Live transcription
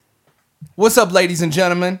What's up, ladies and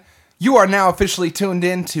gentlemen? You are now officially tuned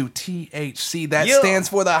in to THC. That stands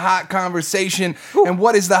for The Hot Conversation. Woo. And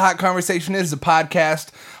what is The Hot Conversation? It is a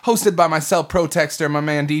podcast hosted by myself, Protextor, my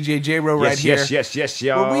man DJ J-Ro right here. Yes,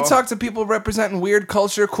 y'all. Where we talk to people representing weird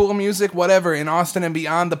culture, cool music, whatever, in Austin and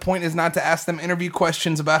beyond. The point is not to ask them interview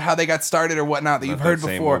questions about how they got started or whatnot that you've heard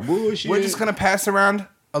before. We're just going to pass around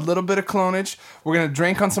a little bit of clonage. We're going to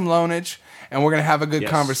drink on some lonage. And we're going to have a good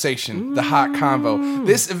conversation. The Hot Convo.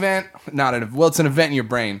 This event, it's an event in your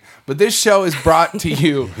brain. But this show is brought to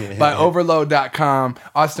you by Overload.com,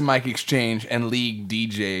 Austin Mic Exchange, and League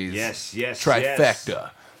DJs. Yes.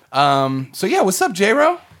 Trifecta. What's up,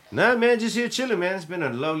 J-Ro? Nah, man, just here chilling, man. It's been a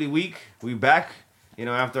lovely week. We back.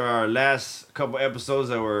 After our last couple episodes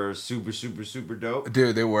that were super dope.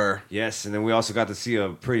 Dude, they were. Yes, and then we also got to see a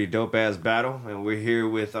pretty dope-ass battle. And we're here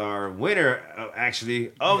with our winner,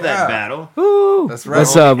 that battle. Woo! That's right.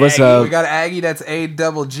 What's up? We got Aggie, that's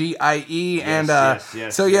A-double-G-I-E.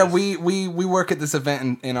 Yes. We work at this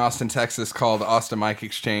event in Austin, Texas called Austin Mic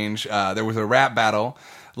Exchange. There was a rap battle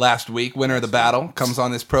last week. Winner of the battle comes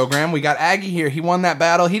on this program. We got Aggie here. He won that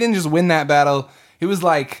battle. He didn't just win that battle. He was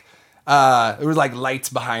like... there was like lights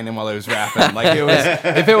behind him while he was rapping. Like it was,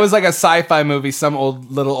 if it was like a sci-fi movie, some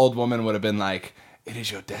little old woman would have been like, "It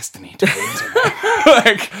is your destiny to win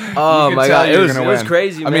tonight." Oh my god, it was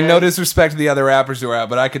crazy. Man. I mean, no disrespect to the other rappers who were out,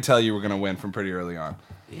 but I could tell you were gonna win from pretty early on.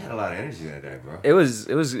 You had a lot of energy that day, bro. It was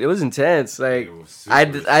intense. Like I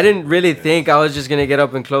didn't really think I was just gonna get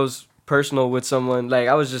up and close personal with someone. Like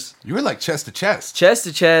I was just... You were like chest to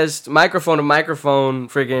chest, microphone to microphone,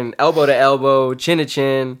 freaking elbow to elbow, chin to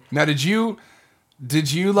chin. Now did you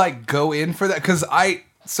like go in for that? Because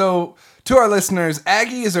to our listeners,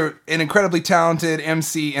 Aggie is an incredibly talented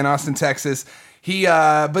MC in Austin, Texas.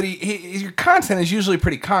 But your content is usually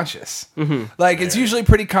pretty conscious. Mm-hmm. Like it's usually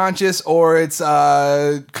pretty conscious, or it's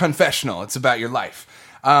confessional. It's about your life.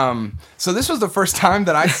 So this was the first time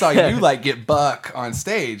that I saw you like get buck on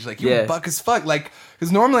stage. Like you were buck as fuck. Like,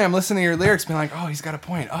 because normally I'm listening to your lyrics being like, oh, he's got a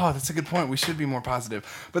point. Oh, that's a good point. We should be more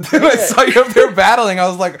positive. But then I saw you up there battling. I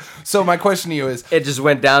was like, so my question to you is, it just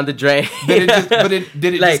went down the drain. Did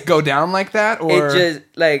it like, just go down like that? Or it just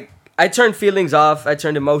like, I turned feelings off. I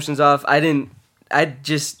turned emotions off. I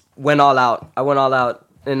just went all out. I went all out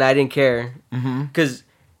and I didn't care. Because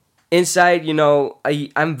inside,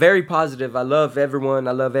 I'm very positive. I love everyone.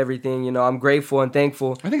 I love everything. I'm grateful and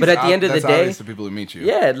thankful. But at the end of the day, obvious to people who meet you.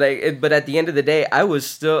 Yeah, but at the end of the day, I'm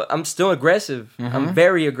still aggressive. Mm-hmm. I'm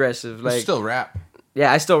very aggressive. Like, you still rap.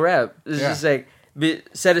 Yeah, I still rap. It's just like,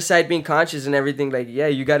 set aside being conscious and everything. Like, yeah,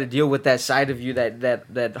 you got to deal with that side of you,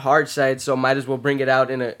 that hard side. So might as well bring it out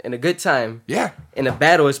in a good time. Yeah. In a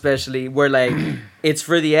battle, especially where like it's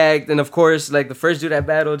for the act. And of course, like the first dude I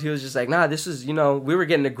battled, he was just like, nah, this is, we were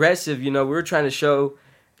getting aggressive. We were trying to show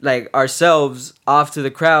like ourselves off to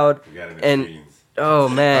the crowd. Oh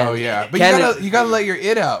man. Oh yeah. But you gotta let your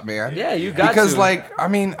it out, man. Yeah, you got because to.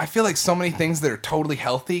 I feel like so many things that are totally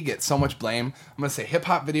healthy get so much blame. I'm gonna say hip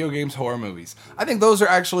hop, video games, horror movies. I think those are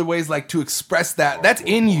actually ways like to express that's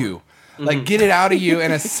in you. Like get it out of you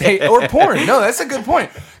in a safe or porn. No, that's a good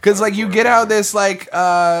point. Because like you get out this like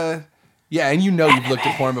and you've looked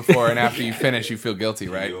at porn before, and after you finish, you feel guilty,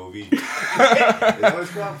 right? POV. Is that what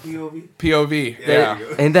it's called? POV. POV. Yeah.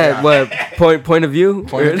 Ain't that what point of view?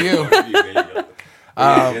 Point of view.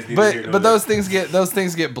 But those things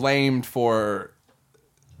get blamed for.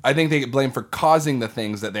 I think they get blamed for causing the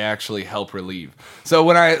things that they actually help relieve. So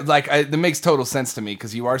when that makes total sense to me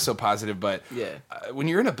because you are so positive. But when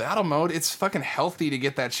you're in a battle mode, it's fucking healthy to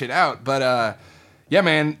get that shit out. But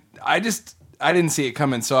man, I didn't see it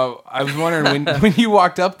coming. So I was wondering when you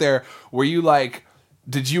walked up there, were you like,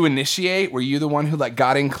 did you initiate? Were you the one who like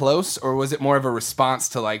got in close, or was it more of a response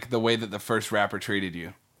to like the way that the first rapper treated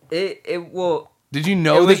you? Did you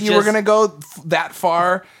know that you were gonna go that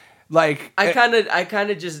far? Like I kind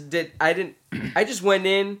of just did. I just went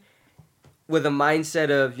in with a mindset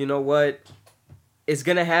of, you know what, it's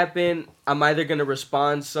gonna happen. I'm either gonna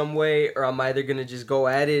respond some way, or I'm either gonna just go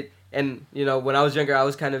at it. And when I was younger, I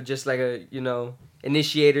was kind of just like a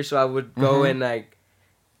initiator, so I would go and like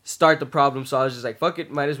start the problem. So I was just like, fuck it,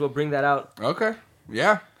 might as well bring that out. Okay,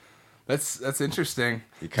 yeah. That's interesting.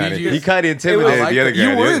 He kind of intimidated the other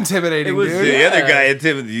guy. You were intimidating, dude. The other guy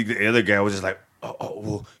intimidated. The other guy was just like,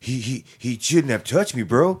 well, he shouldn't have touched me,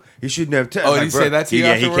 bro. He shouldn't have touched me. Oh, did he say that to you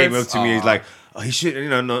afterwards? He came up to me. He's like, oh, he should,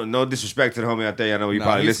 no disrespect to the homie out there. I know you're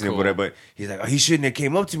probably listening to it, but he's like, oh, he shouldn't have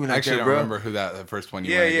came up to me like Actually, that, bro. I don't remember who the first one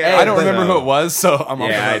you went. Yeah. I don't remember who it was, so I'm on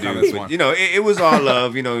this one. It was all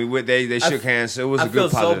love. They shook hands, so it was a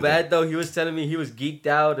good positive. I feel so bad, though. He was telling me he was geeked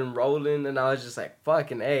out and rolling, and I was just like,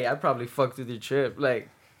 fucking A, I probably fucked with your trip. Like,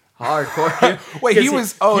 hardcore. Wait,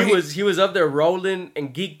 he was up there rolling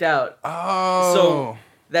and geeked out. Oh, so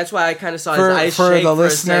that's why I kind of saw his eyes for shake the for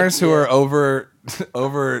listeners a second. who are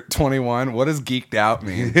over 21. What does geeked out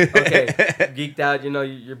mean? Okay, geeked out.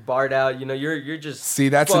 You're barred out. You're just See,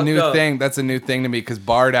 that's a new up. thing. That's a new thing to me because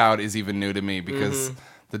barred out is even new to me because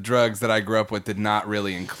the drugs that I grew up with did not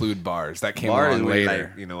really include bars. That came along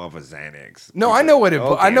later. Like, off of Xanax. No, I know what it.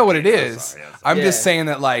 I know what it is. Sorry. I'm just saying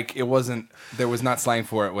that like it wasn't. There was not slang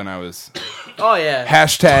for it when I was. Oh yeah.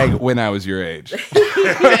 Hashtag when I was your age.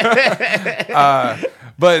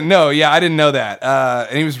 But no, yeah, I didn't know that.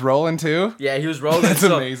 And he was rolling too. Yeah, he was rolling. That's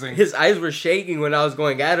amazing. His eyes were shaking when I was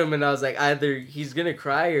going at him, and I was like, either he's gonna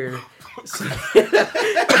cry or.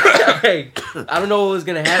 Like, I don't know what was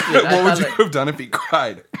gonna happen. What would you have done if he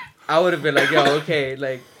cried? I would have been like, yo, okay,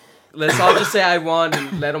 like, let's all just say I won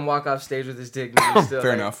and let him walk off stage with his dignity. Still,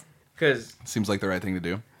 Fair enough. Because seems like the right thing to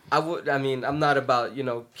do. I'm not about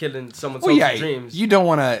killing someone's hopes and dreams. You don't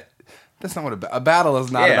want to. That's not what a battle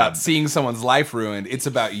is. Not about seeing someone's life ruined. It's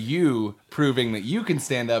about you proving that you can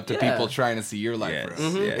stand up to people trying to see your life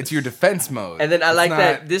ruined. Yes. It's your defense mode. And then I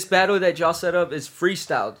that this battle that y'all set up is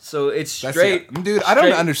freestyle, so it's straight. Dude, I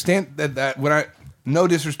don't understand that when I. No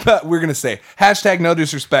disrespect. We're gonna say hashtag no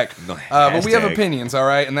disrespect. But we have opinions, all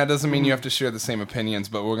right, and that doesn't mean you have to share the same opinions.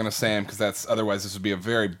 But we're gonna say them because otherwise this would be a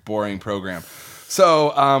very boring program.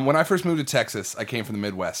 So when I first moved to Texas, I came from the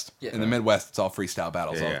Midwest. Yeah. In the Midwest, it's all freestyle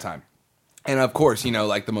battles all the time. And of course,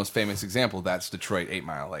 like the most famous example, that's Detroit 8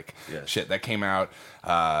 Mile. Like, shit, that came out,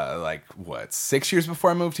 6 years before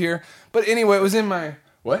I moved here? But anyway, it was in my,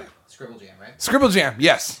 what? Scribble Jam, right? Scribble Jam,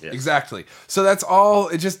 yes, exactly. So that's all,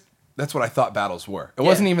 that's what I thought battles were. It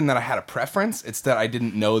wasn't even that I had a preference, it's that I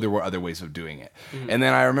didn't know there were other ways of doing it. Mm-hmm. And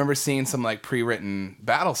then I remember seeing some, like, pre-written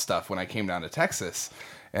battle stuff when I came down to Texas.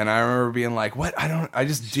 And I remember being like, "What? I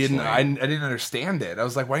didn't understand it." I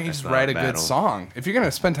was like, "Why don't you just write a good song? If you're gonna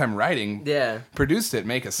spend time writing, produce it,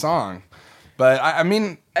 make a song." But it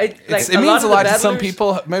means a lot to some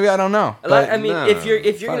people. Maybe I don't know. If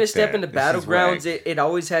you're gonna step into battlegrounds, it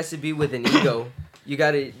always has to be with an ego. You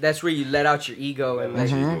gotta. That's where you let out your ego,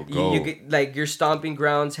 and like your stomping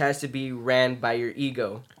grounds has to be ran by your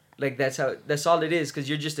ego. Like that's all it is, because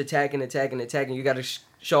you're just attacking. You gotta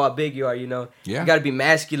show how big you are, Yeah. You gotta be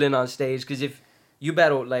masculine on stage, because if you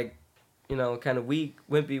battle like, kind of weak,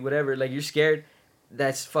 wimpy, whatever, like you're scared,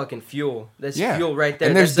 that's fucking fuel. That's fuel right there.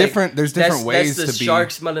 And there's different ways to be. That's the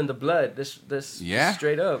shark smelling the blood. That's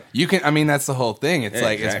straight up. You can. That's the whole thing. It's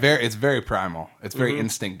it's very primal. It's very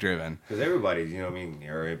instinct driven. Because everybody,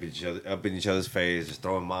 are up in each other's face, just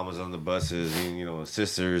throwing mamas on the buses, and,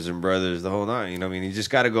 sisters and brothers, the whole nine. You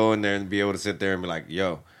just got to go in there and be able to sit there and be like,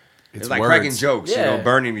 yo. It's like words. Cracking jokes,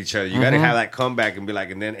 burning each other. You got to have that comeback and be like,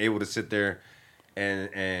 and then able to sit there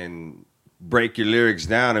and break your lyrics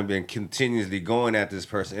down and be continuously going at this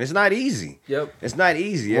person. It's not easy. Yep. It's not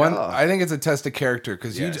easy at all. I think it's a test of character,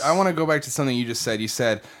 because I want to go back to something you just said. You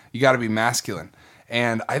said you got to be masculine.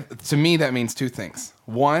 And to me, that means two things.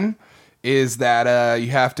 One is that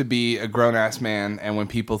you have to be a grown-ass man, and when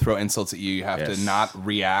people throw insults at you, you have to not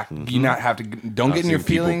react. You not have to. Don't get in your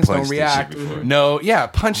feelings. Don't react.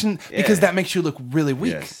 Punching, because that makes you look really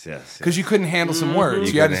weak. Yes. Because you couldn't handle some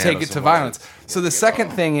words. You had to take it to violence. So the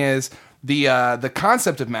second thing is the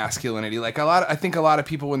concept of masculinity. Like I think a lot of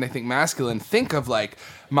people, when they think masculine, think of like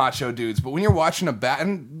macho dudes. But when you're watching a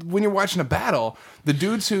battle, the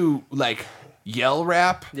dudes who like yell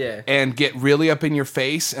rap and get really up in your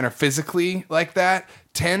face and are physically like that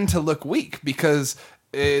tend to look weak, because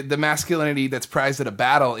the masculinity that's prized at a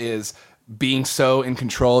battle is being so in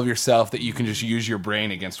control of yourself that you can just use your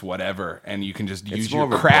brain against whatever, and you can just use your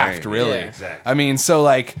craft, really. Yeah, exactly. So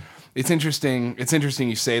like it's interesting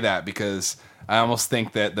you say that, because I almost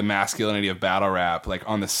think that the masculinity of battle rap, like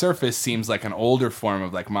on the surface, seems like an older form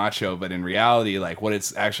of like macho, but in reality, like what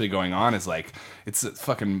it's actually going on is like it's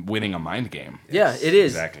fucking winning a mind game. Yeah, it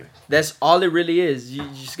is. Exactly. That's all it really is. You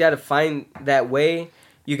just got to find that way.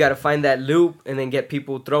 You got to find that loop, and then get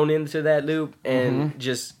people thrown into that loop, and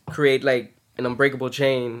just create like an unbreakable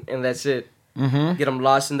chain, and that's it. Get them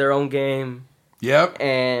lost in their own game. Yep.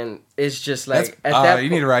 And it's just like you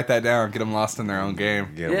need to write that down. Get them lost in their own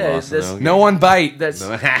game. No one bite. That's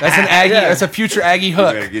an Aggie. That's a future Aggie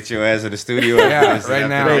hook. You better get your ass in the studio. Right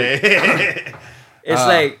now.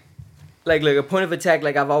 It's like a point of attack.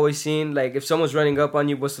 Like I've always seen. Like if someone's running up on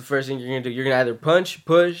you, what's the first thing you're gonna do? You're gonna either punch,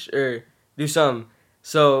 push, or do something.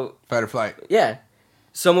 So fight or flight. Yeah.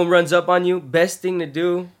 Someone runs up on you. Best thing to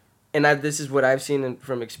do. And this is what I've seen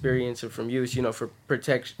from experience or from use, for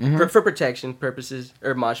protection, for protection purposes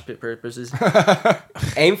or mosh pit purposes.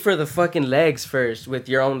 Aim for the fucking legs first with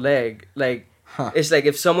your own leg. Like It's like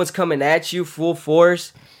if someone's coming at you full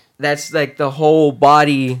force, that's like the whole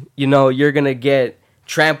body, you know, you're going to get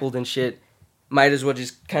trampled and shit. Might as well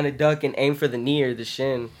just kind of duck and aim for the knee or the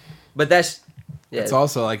shin. But that's... Yeah. It's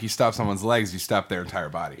also like you stop someone's legs, you stop their entire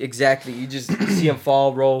body. Exactly. You just see them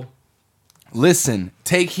fall, roll. Listen,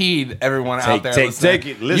 take heed, everyone out there. Take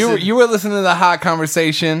it. Listen. You were listening to the Hot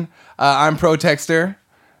Conversation. I'm Protextor.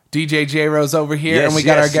 DJ J-Rose over here, and we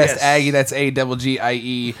got our guest Aggie, that's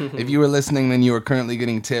A-double-G-I-E. If you were listening, then you are currently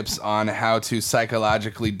getting tips on how to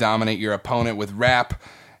psychologically dominate your opponent with rap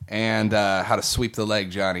and how to sweep the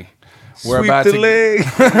leg, Johnny. Sweep the leg.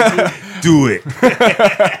 Do it.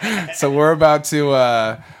 So we're about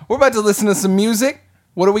to listen to some music.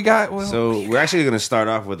 What do we got? We're actually going to start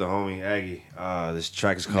off with the homie Aggie. This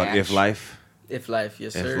track is called If Life. If Life,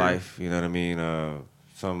 yes, sir. If Life, you know what I mean?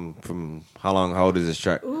 From how old is this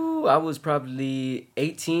track? Ooh, I was probably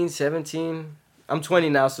 18, 17. I'm 20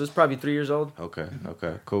 now, so it's probably 3 years old. Okay.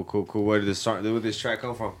 Cool. Where did this track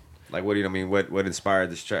come from? Like, what do you mean? What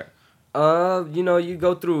inspired this track? You know, you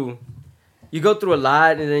go through a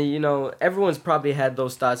lot, and then, you know, everyone's probably had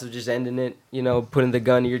those thoughts of just ending it, you know, putting the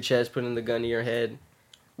gun to your chest, putting the gun to your head,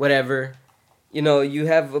 whatever. You know, you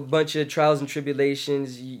have a bunch of trials and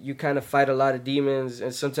tribulations. You kind of fight a lot of demons,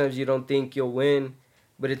 and sometimes you don't think you'll win,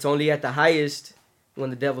 but it's only at the highest when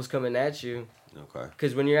the devil's coming at you. Okay.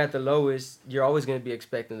 Because when you're at the lowest, you're always going to be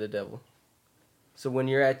expecting the devil. So when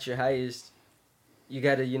you're at your highest, you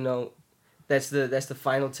got to, you know, that's the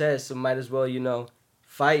final test. So might as well, you know,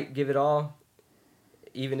 fight, give it all.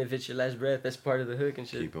 Even if it's your last breath, that's part of the hook and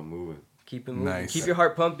shit. Keep it moving. Nice. Keep your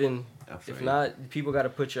heart pumping. If not, people got to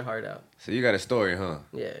put your heart out. So you got a story, huh?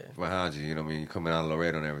 Yeah. Behind you, you know what I mean? You coming out of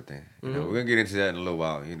Laredo and everything. You know, we're going to get into that in a little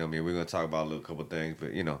while. You know what I mean? We're going to talk about a couple things,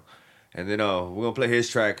 but, you know. And then we're going to play his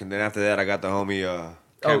track, and then after that, I got the homie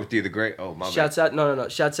Cavity the Great. Oh, my Shouts out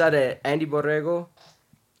to Andy Borrego,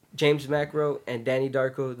 James Macro, and Danny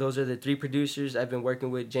Darko. Those are the 3 producers I've been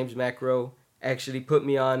working with. James Macro actually put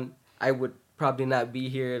me on. I would probably not be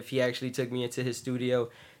here if he actually took me into his studio.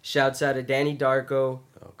 Shouts out to Danny Darko.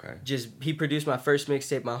 Okay. He produced my first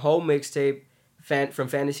mixtape, my whole mixtape, from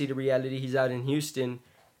fantasy to reality. He's out in Houston,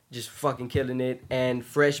 just fucking killing it. And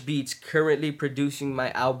Fresh Beats currently producing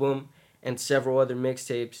my album and several other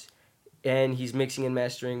mixtapes, and he's mixing and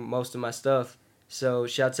mastering most of my stuff. So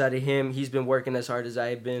shouts out to him. He's been working as hard as I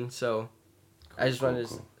have been. So I just wanted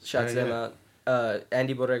to shout them out.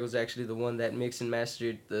 Andy Borrego's actually the one that mixed and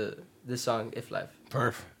mastered this song, If Life.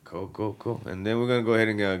 Perfect. Cool. And then we're going to go ahead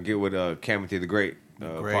and get with Cavity the Great,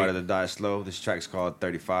 part of the Die Slow. This track's called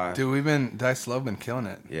 35. Dude, Die Slow been killing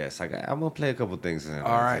it. Yes, I'm going to play a couple things in it.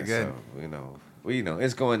 All right, good. So, you know,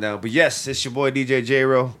 it's going down. But yes, it's your boy DJ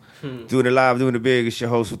J-Ro. Doing it live, doing it big. It's your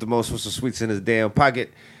host with the most sweets in his damn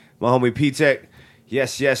pocket. My homie P-Tech.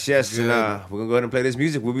 Yes. Good. And we're going to go ahead and play this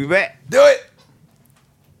music. We'll be back. Do it!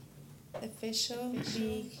 Official big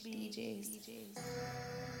DJs.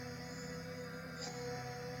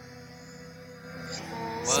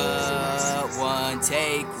 What? One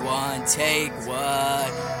take, what? One take,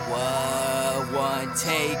 what?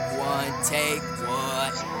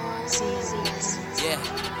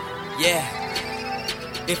 Yeah.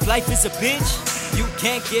 If life is a bitch, you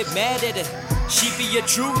can't get mad at her. She be your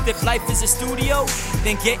truth. If life is a studio,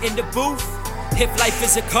 then get in the booth. If life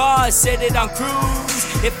is a car, set it on cruise.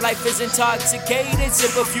 If life is intoxicated,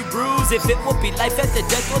 sip a few brews. If it will be life at the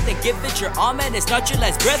death, well then give it your all, man. It's not your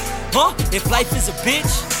last breath, huh? If life is a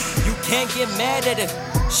bitch, you can't get mad at her.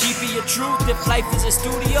 She be your truth. If life is a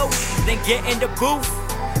studio, then get in the booth.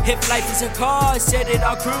 If life is a car, set it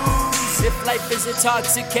on cruise. If life is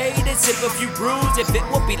intoxicated, sip a few brews. If it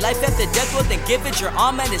will be life after death, well then give it your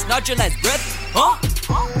all, man. It's not your last breath, huh?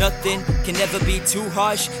 Nothing can ever be too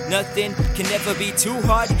harsh. Nothing can ever be too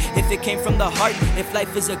hard. If it came from the heart, if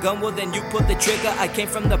life is a gun, well then you pull the trigger. I came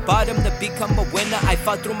from the bottom to become a winner. I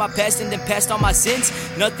fought through my past and then passed all my sins.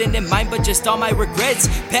 Nothing in mind but just all my regrets.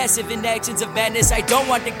 Passive in actions of madness. I don't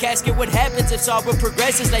want the casket. What happens if sorrow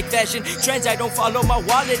progresses like fashion trends? I don't follow. My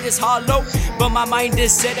wallet is hollow, but my mind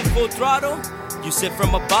is set in full throttle. You sip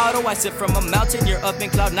from a bottle, I sip from a mountain. You're up in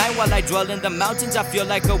cloud 9 while I dwell in the mountains. I feel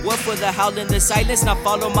like a wolf with a howl in the silence. Now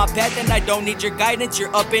follow my path and I don't need your guidance. You're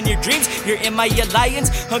up in your dreams, you're in my alliance.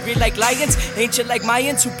 Hungry like lions, ancient like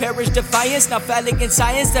Mayans who perish defiance. Now phallic in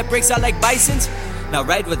science that breaks out like bisons. Now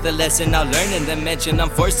ride with the lesson, now learn in the mention. I'm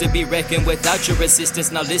forced to be reckoned without your assistance.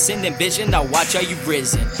 Now listen and vision, now watch how you've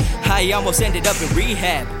risen. I almost ended up in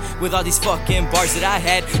rehab. with all these fucking bars that I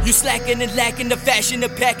had. You slacking and lacking the fashion, the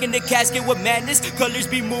packing the casket with madness. Colors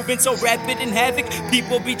be moving so rapid and havoc.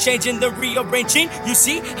 People be changing, the rearranging. You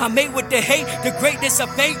see, I'm made with the hate, the greatness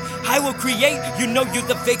of fate. I will create. You know you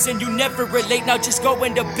the fakes and you never relate. Now just go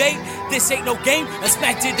and debate. This ain't no game. A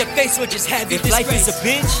smack to the face or just have it. If life is a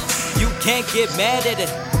bitch, you can't get mad at it.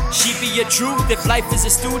 She be your truth. If life is a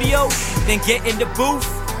studio, then get in the booth.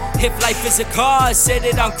 If life is a car, set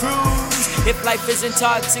it on cruise. If life is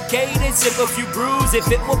intoxicating, sip a few brews.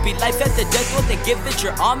 If it will be life after death, well then give it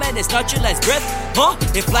your all, man. It's not your last breath, huh?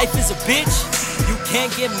 If life is a bitch, you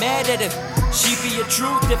can't get mad at her. She be your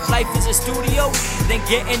truth. If life is a studio, then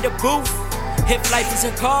get in the booth. If life is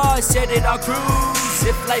a car, set it on cruise.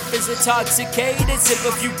 If life is intoxicated, sip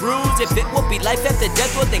a few brews. If it will be life after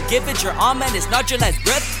death, well then give it your all, man. It's not your last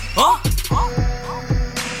breath, huh?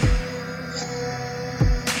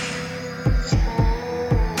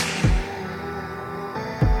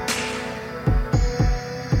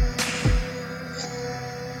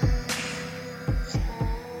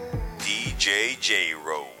 DJ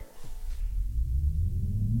J-Ro.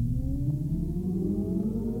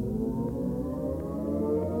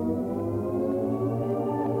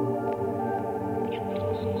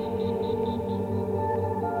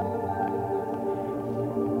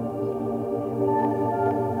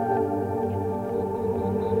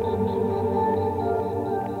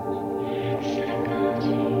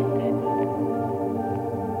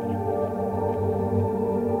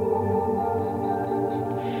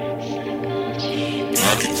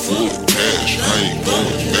 Pocket full of cash, I ain't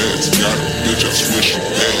going fast. Got a bitch, I swish it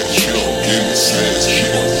back. She don't give me sass, she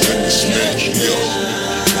don't let me smash, yeah.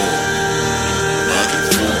 Pocket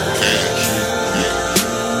full of cash, yeah.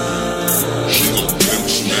 She don't let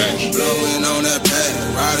me smash. Blowing on that pad,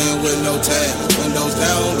 riding with no tag. Windows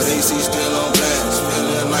down, but AC still on blast.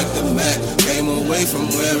 Feeling like the Mac. Came away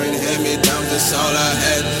from wearing hand-me-downs, that's all I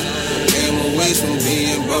had. Came away from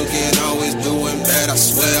being broken, always doing bad. I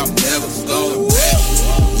swear I'm never going back.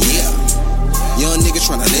 Young nigga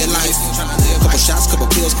tryna live life. Couple shots, couple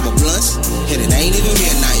pills, couple blunts. And it ain't even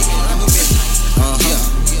midnight.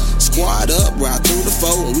 Squad up, ride through the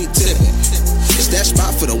foe and we tippin'. It's that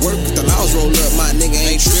spot for the work, but the laws roll up, my nigga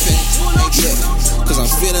ain't trippin'. Yeah, cause I'm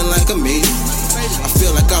feeling like a million. I feel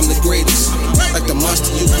like I'm the greatest. Like the monster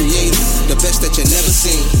you created, the best that you never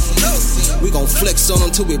seen. We gon' flex on them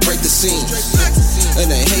till we break the scene. And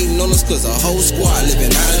they hating on us cause the whole squad living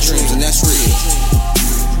out of dreams, and that's real.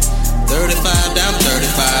 35 down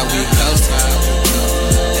 35, we coastin'.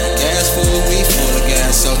 That gas full, we full of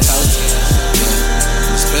gas, so toasted.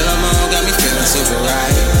 Spill 'em on, got me feeling super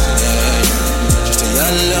right. Yeah. Just a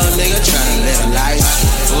young little nigga tryna live a life.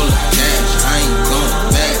 Full of cash, I ain't going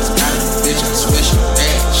fast. Got a bitch, I swish her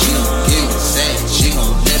back. She don't give me sack, she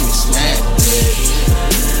gon' let me smack.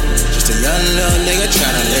 Just a young little nigga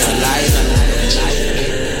tryna live a life.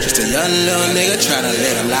 Just a young little nigga tryna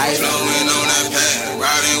live a life. Flowing on that pad.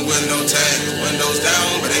 Riding with no tag, windows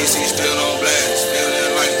down, but AC still on blast.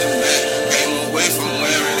 Feeling like the Mac. Came away from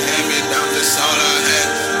wearing hand-me-downs, that's all I had.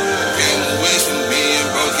 Came away from being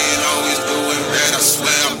broken, always doing bad. I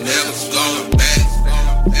swear I'm never going back.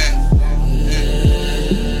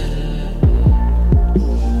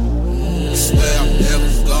 I swear I'm never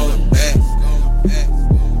going back.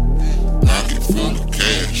 Pocket full of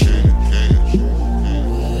cash.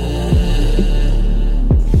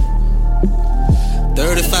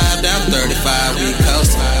 35 down 35, we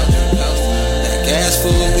coastin'. That gas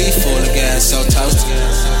full, we full of gas, so toasted.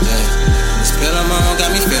 Yeah. Spill 'em on, got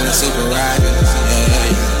me feeling super right.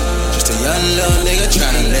 Yeah. Just a young little nigga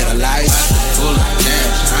tryna live a life. Full of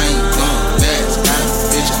cash, I ain't going fast. Got a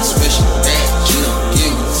bitch, I swish her back. She don't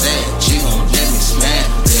give me sack, she gon' let me smack.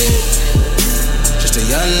 Yeah. Just a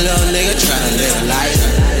young little nigga tryna live a life.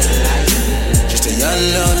 Just a young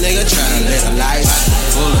little nigga tryna live a life.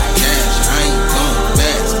 Full of cash, I ain't going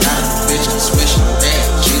fast. Got a bitch, I swish her back.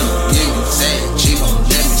 She don't give me sack, she gon'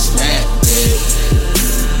 let me smack. Yeah.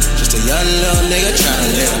 Just a young little nigga tryna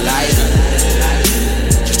live a life.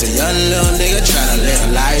 Just a young little nigga tryna live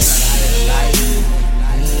a life.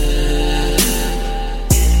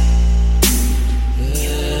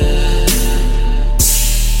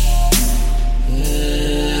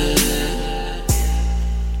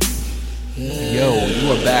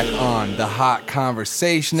 We're back on the hot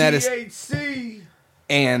conversation. That is THC.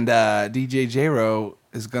 And DJ J-Ro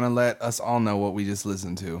is gonna let us all know what we just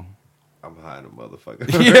listened to. I'm high in a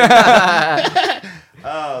motherfucker. Yeah.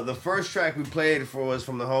 The first track we played was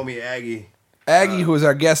from the homie Aggie. Aggie, who is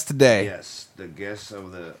our guest today. Yes, the guest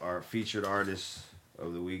of our featured artist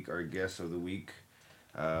of the week, our guest of the week,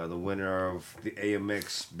 the winner of the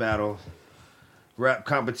AMX battle. rap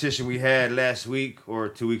competition we had last week or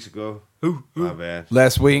 2 weeks ago. My bad.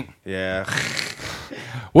 Last week. Yeah.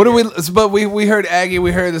 What do we? But we heard Aggie.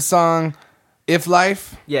 We heard the song "If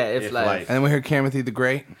Life." Yeah, if life. And then we heard Camothy the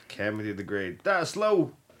Great. Camothy the Great. Die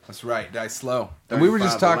slow. That's right. Die slow. And we were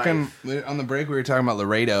just talking on the break. We were talking about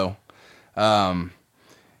Laredo. And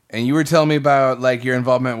you were telling me about like your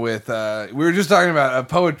involvement with. We were just talking about a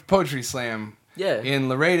poetry slam. Yeah. In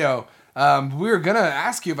Laredo. We were gonna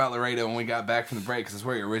ask you about Laredo when we got back from the break because it's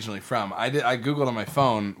where you're originally from. I googled on my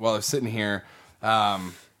phone while I was sitting here.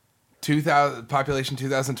 2000 population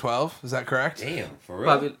 2012. Is that correct? Damn, for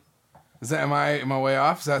real. Is that am I way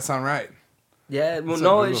off? Does that sound right? Yeah. Well,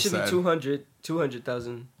 no, it should be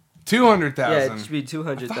 200,000. 200,000. Yeah, it should be I thought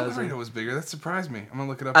 200,000. Laredo was bigger. That surprised me. I'm gonna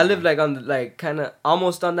look it up. I live like on the kind of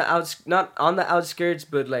almost on the not on the outskirts,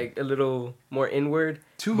 but like a little more inward.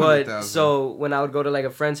 200,000. But so when I would go to like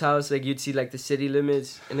a friend's house, like you'd see like the city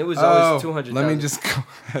limits, and it was always 200,000. Let me just go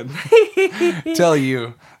ahead and tell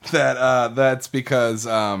you that that's because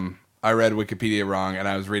I read Wikipedia wrong, and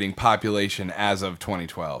I was reading population as of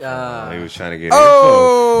 2012. He was trying to get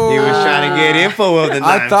info. He was trying to get info of the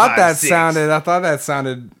I thought that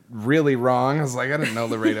sounded really wrong. I was like, I didn't know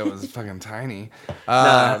Laredo was fucking tiny.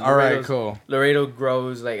 All right, cool. Laredo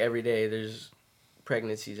grows like every day. There's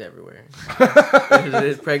pregnancies everywhere.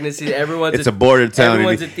 There's pregnancies. Everyone's it's a border town.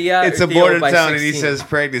 Everyone's a tia. It's or a Theo border by town, 16. and he says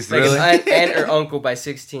pregnancy. Like Really? an aunt or uncle by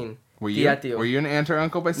 16. Were you an aunt or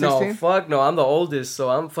uncle by 16? No, fuck no. I'm the oldest, so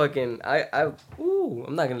I'm fucking. I'm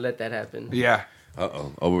not gonna let that happen. Yeah.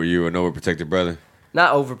 Oh, were you an overprotected brother?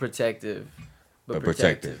 Not overprotective, but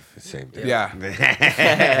protective. Same thing. Yeah.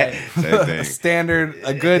 Same thing.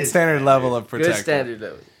 A good standard level of protection. Good standard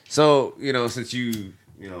level. So, since you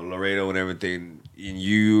Laredo and everything,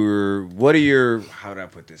 how do I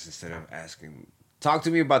put this instead of asking? Talk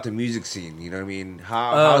to me about the music scene. You know what I mean?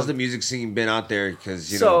 How's the music scene been out there?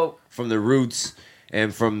 Because, from the roots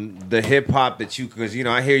and from the hip hop that because,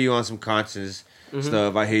 I hear you on some conscious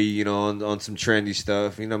stuff. I hear you, on some trendy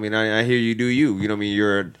stuff. You know what I mean? I hear you do you. You know what I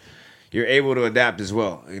mean? You're able to adapt as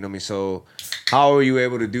well. You know what I mean? So how are you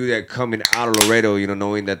able to do that coming out of Laredo,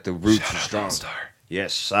 knowing that the roots are strong? Lone Star.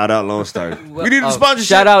 Yes, shout out Lone Star. We need a sponsorship.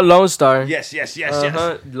 Shout out Lone Star. Yes.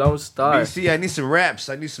 Lone Star. BC, I need some raps.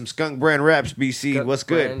 I need some skunk brand raps, BC. Skunk What's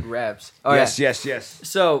good? brand raps. Oh, yes.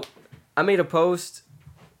 So I made a post,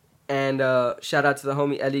 and shout out to the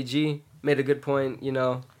homie LEG. Made a good point.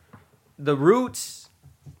 The roots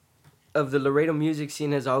of the Laredo music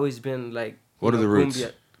scene has always been like. What are the roots?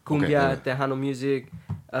 Cumbia, Tejano music,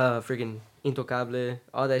 freaking Intocable,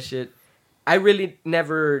 all that shit. I really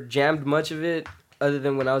never jammed much of it, other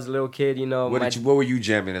than when I was a little kid. What were you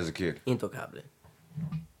jamming as a kid? Intocable,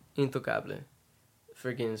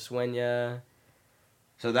 freaking Sueña.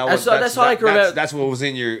 So that's all I can remember. That's what was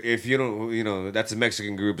in your. If you don't, that's a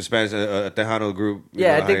Mexican group, a Spanish, a Tejano group.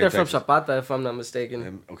 Yeah, I think they're from Zapata, if I'm not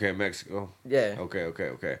mistaken. Okay, Mexico. Yeah.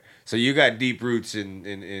 Okay. So you got deep roots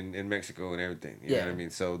in Mexico and everything. You know what I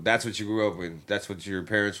mean? So that's what you grew up with. That's what your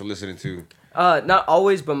parents were listening to. Not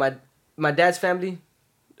always, but my dad's family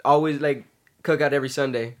always like cook out every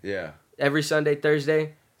Sunday. Yeah. Every Sunday,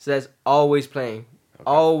 Thursday. So that's always playing. Okay.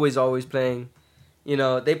 Always playing.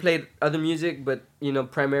 They played other music, but,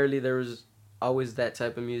 primarily there was always that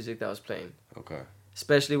type of music that was playing. Okay.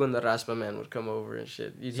 Especially when the Raspa man would come over and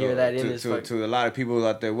shit. You'd hear that in his... To a lot of people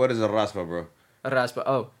out there, what is a Raspa, bro? A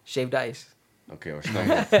Raspa, shaved ice. Okay, or snow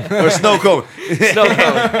cone. Or snow cone. Snow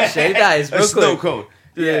cone. Shaved ice, real quick. Snow cone.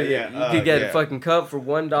 Yeah. You could get a fucking cup for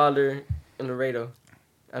 $1 in Laredo.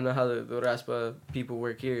 I don't know how the Raspa people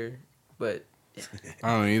work here, but... Yeah.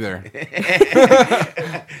 I don't know either.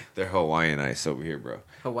 They're Hawaiian ice over here, bro.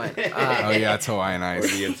 Hawaiian. Oh yeah, it's Hawaiian ice. Or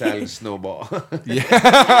the Italian snowball. Yeah.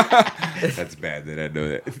 That's bad that I know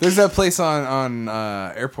that. There's that place on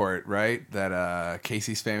Airport, right? That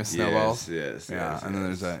Casey's famous snowballs. Yes. And then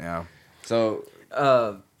there's that. Yeah. So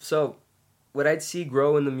what I'd see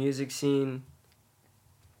grow in the music scene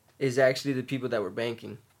is actually the people that were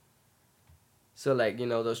banking. So, like,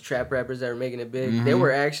 those trap rappers that were making it big, they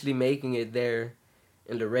were actually making it there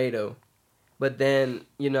in Laredo. But then,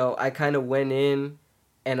 I kind of went in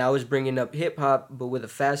and I was bringing up hip-hop, but with a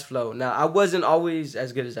fast flow. Now, I wasn't always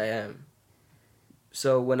as good as I am.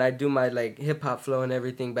 So, when I do my, like, hip-hop flow and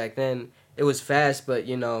everything back then, it was fast, but,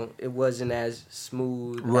 it wasn't as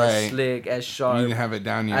smooth, as slick, as sharp. You didn't have it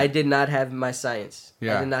down yet. I did not have my science.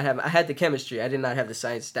 Yeah. I had the chemistry. I did not have the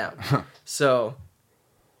science down. So,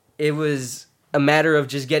 it was... a matter of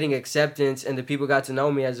just getting acceptance, and the people got to know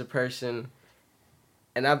me as a person.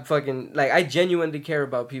 And I'm fucking, like, I genuinely care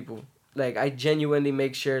about people. Like, I genuinely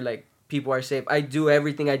make sure, like, people are safe. I do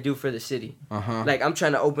everything I do for the city. Like, I'm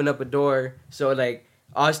trying to open up a door so, like,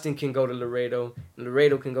 Austin can go to Laredo, and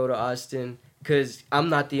Laredo can go to Austin, because I'm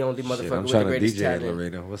not the only motherfucker with the greatest talent.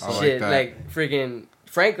 Laredo. What's up? Shit, like freaking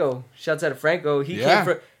Franco. Shouts out to Franco. He came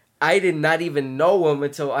from... I did not even know him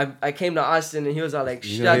until I came to Austin, and he was all like,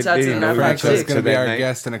 shouts out to the 956. Frank's going to be our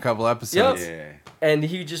guest in a couple episodes. Yep. Yeah. And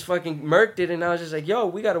he just fucking murked it, and I was just like, yo,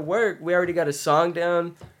 we got to work. We already got a song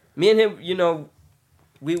down. Me and him, you know...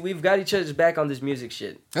 We've got each other's back on this music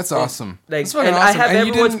shit. That's awesome. Like, That's and awesome. I have and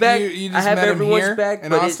everyone's back. You I have met everyone's him here back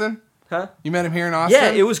in Austin. Huh? You met him here in Austin?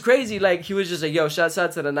 Yeah, it was crazy. Like, he was just like, "Yo, shouts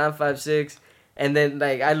out to the 956." And then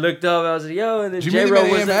like I looked up, I was like, "Yo," and then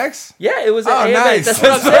J-Ro was AMX. Yeah, it was at AMX. Nice. That's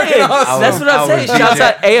what I'm saying. Awesome. That's what I'm saying. Shouts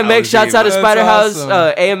out AMX. Shouts out to Spider House.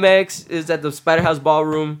 AMX is at the Spider House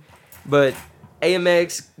Ballroom, but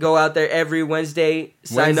AMX, go out there every Wednesday.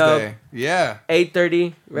 Sign up. Yeah.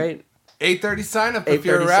 8:30, right? 8:30 sign up if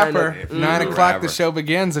you're a rapper. 9 o'clock the show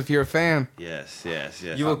begins if you're a fan. Yes.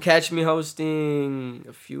 You will catch me hosting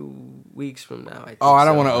a few weeks from now. I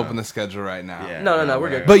don't want to open the schedule right now. Yeah, no, we're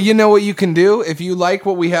good. But you know what you can do? If you like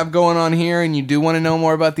what we have going on here and you do want to know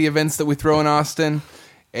more about the events that we throw in Austin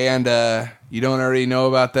and you don't already know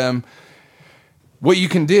about them, what you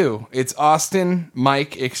can do, it's Austin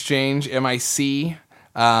Mic Exchange, MIC.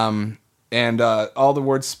 And all the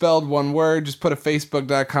words spelled one word. Just put a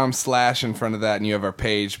facebook.com/ in front of that and you have our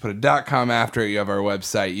page. Put a .com after it, you have our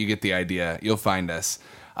website. You get the idea. You'll find us.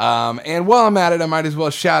 And while I'm at it, I might as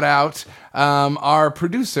well shout out our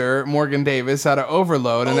producer, Morgan Davis, out of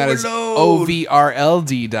Overload. And that is OVRLD.com.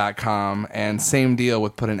 And same deal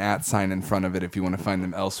with put an @ in front of it if you want to find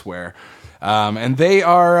them elsewhere. And they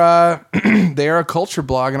are they are a culture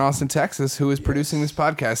blog in Austin, Texas, who is producing this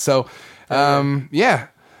podcast. So, yeah.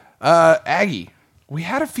 Aggie, we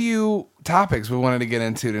had a few topics we wanted to get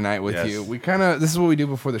into tonight with you. We this is what we do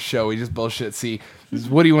before the show. We just bullshit.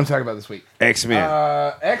 What do you want to talk about this week?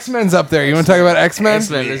 X-Men. X-Men's up there. You want to talk about X-Men?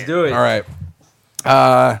 X-Men, let's do it. All right.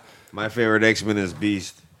 My favorite X-Men is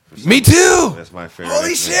Beast. Me too. That's my favorite.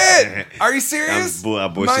 Holy X-Men. shit! Are you serious?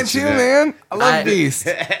 Mine too, man. I love Beast.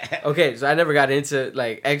 Okay, so I never got into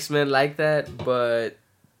like X-Men like that, but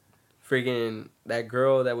freaking that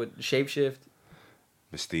girl that would shapeshift.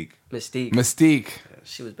 Mystique.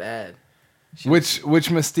 She was bad. Which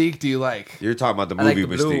Mystique do you like? You're talking about the I like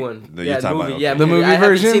movie the blue Mystique. one. No, yeah, you're talking movie. about, Yeah, the movie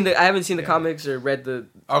version. I haven't seen the comics or read the.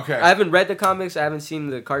 Okay. I haven't read the comics. I haven't seen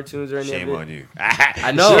the cartoons or anything. Shame on you.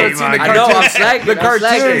 I know. I'm slacking. The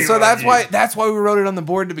cartoon. So I'm slacking. that's why we wrote it on the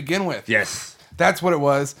board to begin with. Yes. That's what it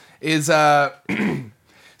was.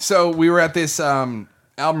 So we were at this album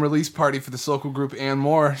release party for this local group and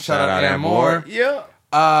More. Shout out and More. Yeah.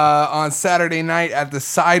 On Saturday night at the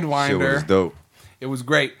Sidewinder. Shit was dope. It was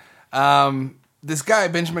great. This guy,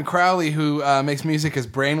 Benjamin Crowley, who makes music as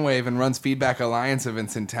Brainwave and runs Feedback Alliance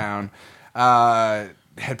events in town,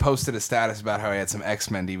 had posted a status about how he had some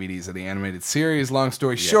X-Men DVDs of the animated series. Long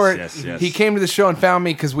story short, he came to the show and found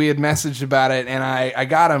me because we had messaged about it, and I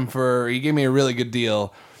got him he gave me a really good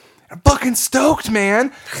deal. I'm fucking stoked,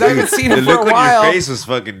 man. Because I haven't seen him for a while. The look on your face was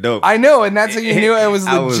fucking dope. I know, and that's how you knew it was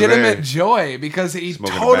legitimate joy, because he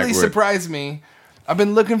totally surprised me. I've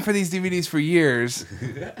been looking for these DVDs for years,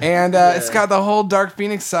 and it's got the whole Dark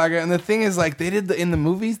Phoenix saga. And the thing is, like, in the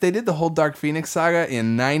movies, they did the whole Dark Phoenix saga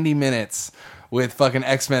in 90 minutes with fucking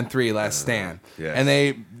X-Men 3 Last Stand. Yes. And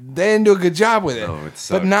they didn't do a good job with it. No, it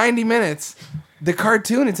sucked. But 90 minutes, the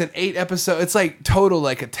cartoon, it's an 8-episode, it's like total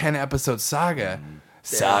like a 10-episode saga.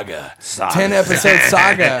 10-episode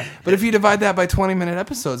saga. But if you divide that by 20-minute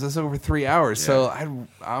episodes, that's over 3 hours. Yeah. So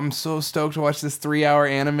I'm so stoked to watch this 3-hour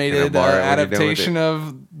animated adaptation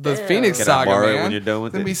of the Phoenix saga, man. When you're done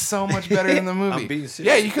with It'll be so much better than the movie. I'm being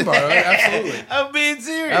serious. Yeah, you can borrow it. Absolutely. I'm being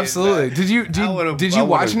serious. Absolutely. Man. Did you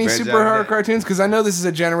watch any superhero cartoons? Because I know this is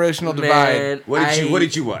a generational divide. What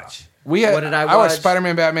did you watch? What did I watch? I watched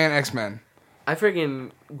Spider-Man, Batman, X-Men. I freaking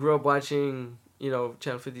grew up watching,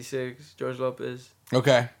 Channel 56, George Lopez.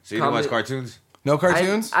 Okay. So you didn't watch cartoons? No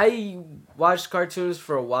cartoons? I watched cartoons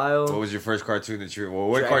for a while. What was your first cartoon that you... Well,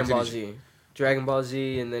 what Dragon Ball Z. Dragon Ball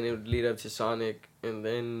Z, and then it would lead up to Sonic, and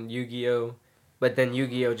then Yu-Gi-Oh! But then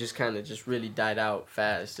Yu-Gi-Oh! just kind of really died out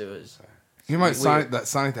fast. It was... You might Sonic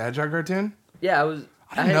the Hedgehog cartoon? Yeah, I was...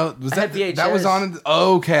 I didn't know. Was that VHS? That was on...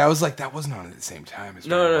 okay, I was like, that wasn't on at the same time as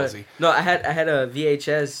Dragon Ball Z. No, I had a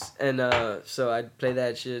VHS, and so I'd play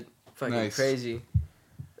that shit fucking crazy.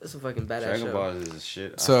 That's a fucking badass Dragon show. Ball is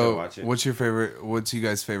shit. So, watch it. what's you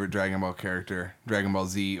guys' favorite Dragon Ball character? Dragon Ball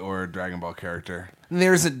Z or Dragon Ball character?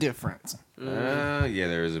 There's a difference. Yeah,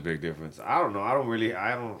 there is a big difference. I don't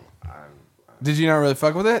know. Did you not really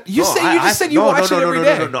fuck with it? You just said you watch it every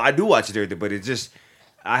day. No, I do watch it every day, but it's just,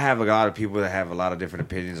 I have a lot of people that have a lot of different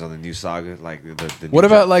opinions on the new saga. Like the what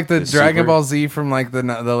about like the Dragon Super? Ball Z from like the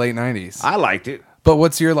late 90s? I liked it. But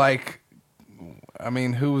what's your like? I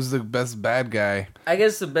mean, who was the best bad guy? I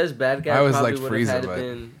guess the best bad guy I always probably liked would Frieza, have but-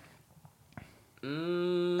 been.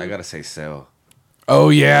 I gotta say Cell. Oh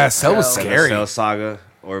yeah, Cell was Cell. The scary. Cell saga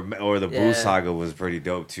or the Buu Yeah. saga was pretty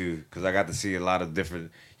dope too, because I got to see a lot of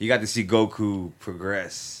different. You got to see Goku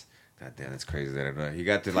progress. God damn, that's crazy that I know. You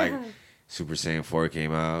got to like Super Saiyan 4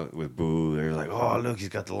 came out with Buu. They were like, oh look, he's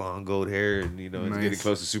got the long gold hair, and you know he's getting Nice.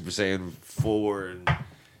 close to Super Saiyan 4, and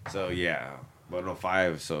so yeah,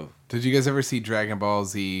 105. So Did you guys ever see Dragon Ball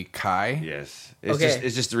Z Kai? yes, it's Okay.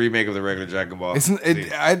 it's just the remake of the regular Dragon Ball. Isn't it?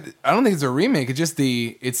 Z. I don't think it's a remake.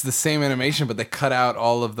 It's the same animation, but they cut out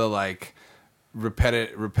all of the like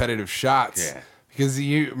repetitive shots. Yeah. Because I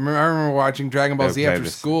remember watching Dragon Ball Z after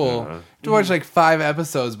Repetitive, school. uh-huh. You have to watch like 5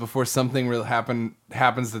 episodes before something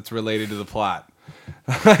happens that's related to the plot.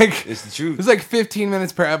 Like It's the truth. It was like 15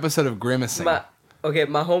 minutes per episode of grimacing. My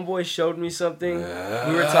homeboy showed me something. We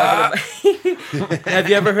were talking about. Have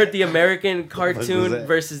you ever heard the American cartoon that?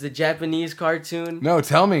 versus the Japanese cartoon? No,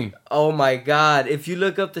 tell me. Oh my god! If you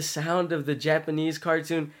look up the sound of the Japanese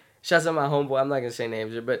cartoon, shouts out my homeboy. I'm not gonna say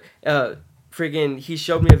names here, but friggin' he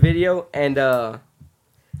showed me a video and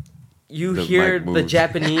you The hear mic the moves.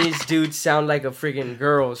 Japanese dude sound like a friggin'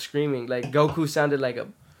 girl screaming. Like Goku sounded like a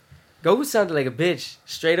bitch,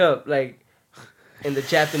 straight up, like in the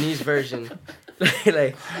Japanese version.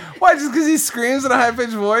 Like Why? Just because he screams in a high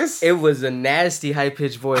pitched voice? it was a nasty high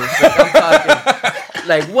pitched voice. Like, I'm talking,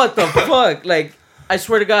 like what the fuck? Like I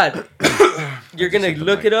swear to God, you're gonna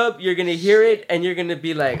look it up, you're gonna hear it, and you're gonna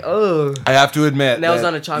be like, oh. I have to admit, Nails that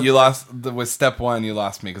on a chalkboard. you lost with step 1. You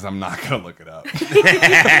lost me because I'm not gonna look it up.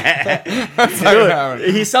 That's not gonna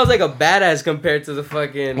happen. He sounds like a badass compared to the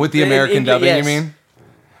fucking With the in American English, dubbing, yes. you mean?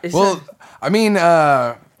 It's Well, not- I mean,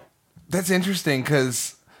 that's interesting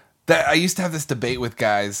because I used to have this debate with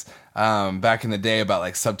guys back in the day about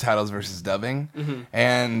like subtitles versus dubbing, Mm-hmm.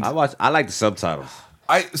 and I like the subtitles.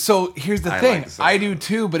 So here's the I thing. like the I do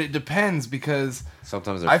too, but it depends because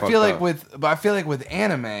Sometimes they're I fucked feel like up. with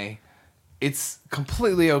anime, it's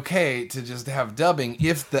completely okay to just have dubbing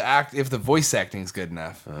if the voice acting is good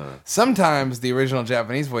enough. Sometimes the original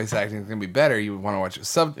Japanese voice acting is gonna be better. You would want to watch with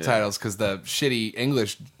subtitles because the shitty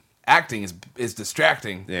English acting is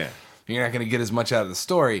distracting. Yeah. You're not gonna get as much out of the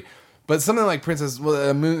story. But something like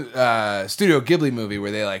Studio Ghibli movie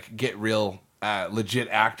where they like get real legit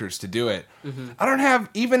actors to do it. I don't have,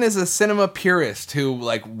 even as a cinema purist who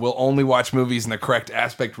like will only watch movies in the correct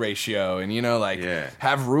aspect ratio and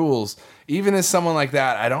have rules. Even as someone like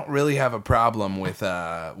that, I don't really have a problem with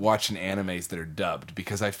watching animes that are dubbed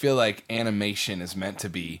because I feel like animation is meant to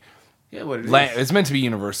be what it is. it's meant to be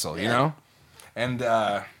universal, you know? And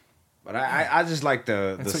But I just like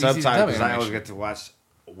the That's what you see in subtitles dubbing because I always animation. get to watch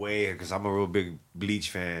way because I'm a real big Bleach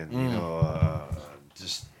fan. You know,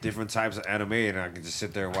 just different types of anime, and I can just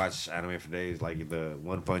sit there and watch anime for days, like the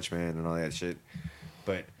One Punch Man and all that shit.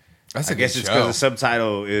 But That's I a guess good it's show. because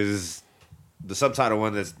the subtitle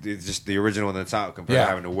one that's it's just the original one that's out compared Yeah. to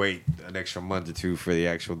having to wait an extra month or two for the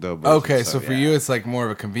actual dub. okay, version. so for yeah. you it's like more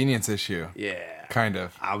of a convenience issue. yeah, Kind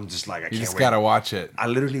of. I'm just like I You can't just wait. gotta watch it. I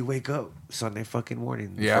literally wake up Sunday fucking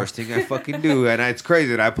morning. Yeah. First thing I fucking do. And it's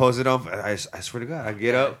crazy. And I post it on. I swear to God, I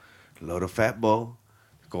get up, load a fat bowl,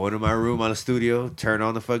 go into my room on the studio, turn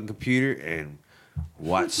on the fucking computer, and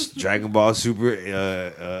watch Dragon Ball Super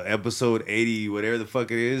episode 80, whatever the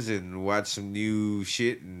fuck it is, and watch some new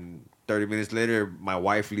shit. And 30 minutes later, my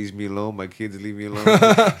wife leaves me alone. My kids leave me alone.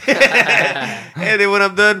 And then when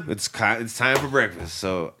I'm done, it's time for breakfast.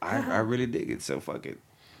 So I really dig it. So fuck it.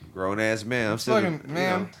 Grown ass man. I'm still Fucking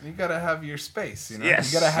man, you gotta have your space. You know,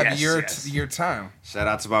 Yes, you gotta have yes, your yes. your time. Shout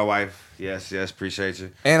out to my wife. Yes, appreciate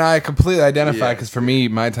you. And I completely identify Yes. because for me,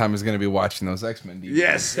 my time is gonna be watching those X-Men DVDs.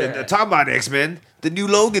 Yes, and talking about X-Men, the new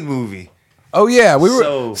Logan movie. Oh yeah, we were.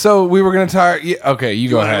 So- So we were gonna talk. Yeah, okay, you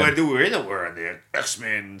go What do I ahead. do? We're on the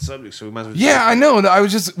X-Men subject, so we might as well. Yeah, I know.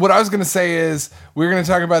 What I was gonna say is we were gonna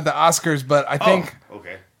talk about the Oscars, but I think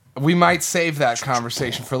okay. we might save that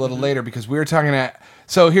conversation for a little later because we were talking at.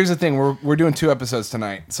 So here's the thing: we're doing 2 episodes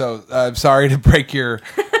tonight. So I'm sorry to break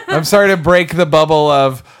I'm sorry to break the bubble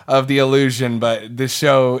of the illusion, but this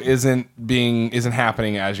show isn't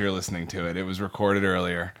happening as you're listening to it. It was recorded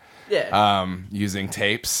earlier, Yeah. using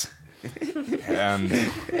tapes and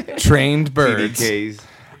trained birds.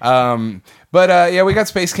 TDKs. But yeah, we got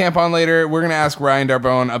Space Camp on later. We're gonna ask Ryan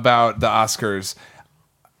Darbone about the Oscars.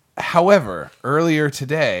 However, earlier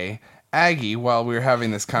today, Aggie, while we were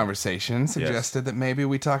having this conversation, suggested that maybe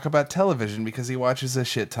we talk about television because he watches a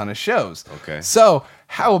shit ton of shows. Okay. So,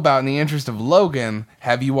 how about in the interest of Logan,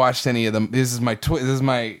 have you watched any of them? This is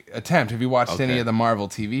my attempt. Have you watched any of the Marvel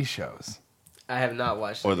TV shows? I have not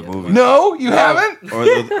watched or it the yet. movies. No, you haven't. Or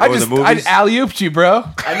the movies. I alley-ooped you, bro.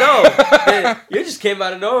 I know. Man, you just came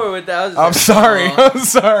out of nowhere with that. I'm sorry. I'm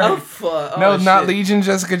sorry. Oh, fuck. No, not shit. Legion,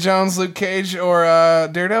 Jessica Jones, Luke Cage, or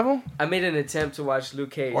Daredevil. I made an attempt to watch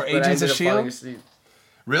Luke Cage, Or but Agents I ended of up S.H.I.E.L.D.? falling asleep.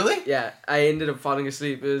 Really? Yeah, I ended up falling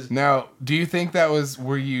asleep. It was Now, do you think that was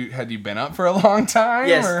had you been up for a long time?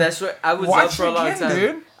 yes, or? that's what I was Watch up for a it long again, time.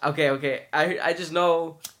 dude. Okay. I just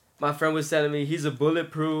know my friend was telling me he's a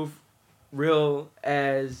bulletproof, real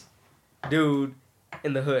as dude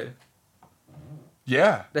in the hood.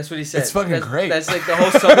 Yeah. That's what he said. It's fucking great. That's like the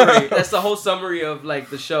whole summary. That's the whole summary of like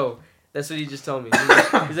the show. That's what he just told me.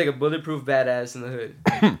 He's like a bulletproof badass in the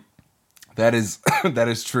hood. That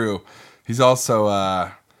is true. He's also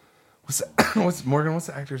what's Morgan? What's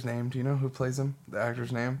the actor's name? Do you know who plays him? The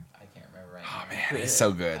actor's name? I can't remember right Oh now. man, he's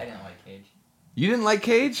so good. I didn't like Cage. You didn't like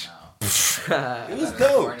Cage? No. It was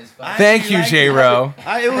dope. Thank you, J-Ro.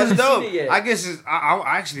 It was Haven't dope. seen it yet. I guess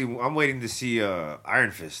I'm waiting to see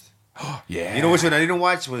Iron Fist. Yeah. You know which one I didn't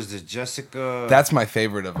watch was the Jessica. That's my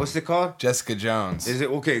favorite of them. What's it called? Jessica Jones. Is it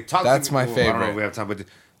okay? Talk That's to me. my I don't know favorite. if we have time, but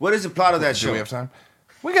what is the plot of that show? Do we have time?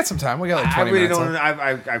 We got some time. We got like I 20 really minutes. don't.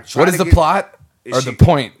 left. I've tried What is to the get- plot Is or she- the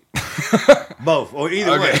point? Both or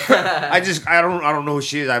either Okay. way. I don't know who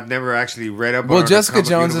she is. I've never actually read up. on her Well, in the Jessica comic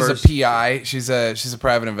Jones universe. is a PI. She's a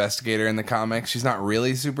private investigator in the comics. She's not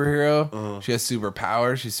really a superhero. She has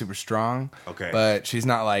superpowers. She's super strong. Okay. But she's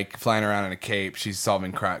not like flying around in a cape. She's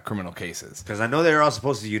solving criminal cases. Because I know they're all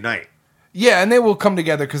supposed to unite. Yeah, and they will come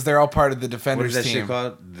together because they're all part of the What Defenders is that team. shit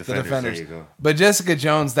called? The Defenders. There you go. But Jessica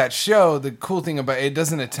Jones, that show, the cool thing about it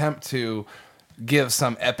doesn't attempt to give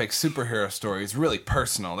some epic superhero story. It's really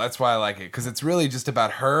personal. That's why I like it, because it's really just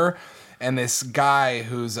about her and this guy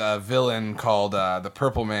who's a villain called the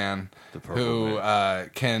Purple Man, who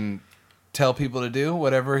can tell people to do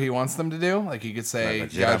whatever he wants them to do. Like he could say,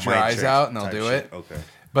 Like a Jedi gouge your mind eyes trick out, and they'll type do shit. it. Okay.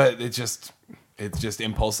 But it's just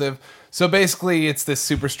impulsive. So basically, it's this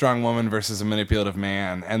super strong woman versus a manipulative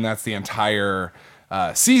man, and that's the entire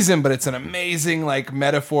season. But it's an amazing like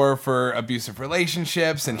metaphor for abusive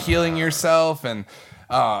relationships and healing yourself, and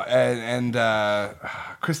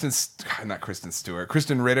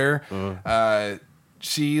Kristen Ritter.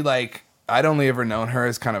 She like I'd only ever known her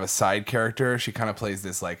as kind of a side character. She kind of plays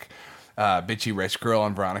this like bitchy rich girl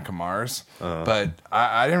on Veronica Mars, but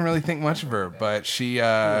I didn't really think much of her. But she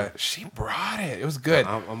brought it. It was good.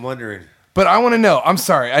 I'm wondering. But I want to know. I'm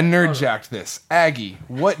sorry, I nerd jacked this. Aggie,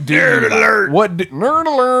 what do nerd alert? Nerd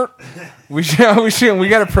alert? We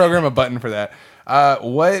got to program a button for that.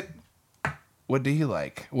 What do you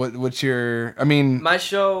like? What's your? I mean, My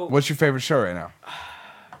show. what's your favorite show right now?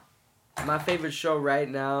 My favorite show right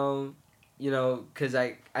now, you know, because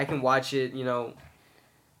I can watch it, you know,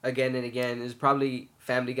 again and again, is probably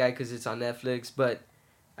Family Guy because it's on Netflix. But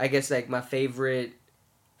I guess like my favorite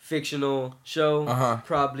fictional show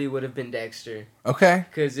probably would have been Dexter. Okay,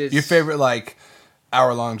 Because it's your favorite like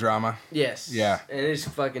hour-long drama. Yes. Yeah. And it's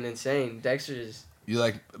fucking insane. Dexter is. You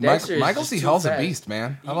like Dexter is Michael just C. too Hall's a fast. beast,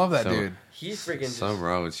 man. I love that dude. He's freaking just. Something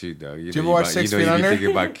wrong with you, though. Did you ever watch 6 Feet Under? You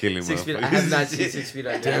thinking about killing 6 feet. I motherfuckers. have not seen 6 Feet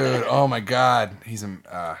Under. Dude, oh my god, he's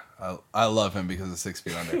I love him because of 6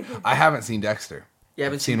 Feet Under. I haven't seen Dexter. You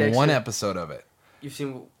haven't I've seen seen Dexter? one episode of it. You've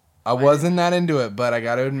seen. I wasn't that into it, but I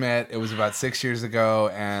got to admit, it was about 6 years ago,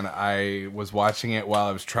 and I was watching it while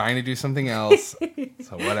I was trying to do something else.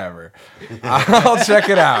 So whatever, I'll check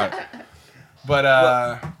it out.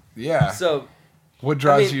 But yeah. So What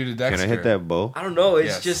draws I mean, you to Dexter? Can I hit that bow? I don't know. It's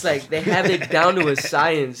Yes. just like they have it down to a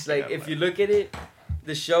science. Like if you look at it,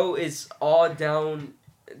 the show is all down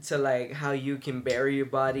to like how you can bury your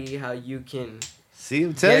body, how you can. See,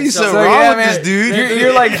 I'm telling you so- something so, wrong yeah, with man, this dude.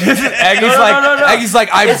 You're like Aggie's No. Aggie's like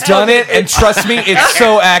I've It's done fucking- it, and trust me, it's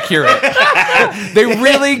so accurate. They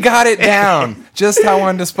really got it down, just how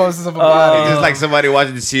one disposes of a body. It's just like somebody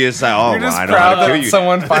watching the CSI. Oh, You're well, just I know how proud to kill that you.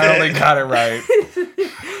 someone finally got it right.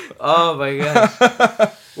 Oh my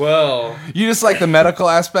gosh. Well, You just like the medical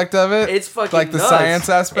aspect of it. it's fucking like the nuts. science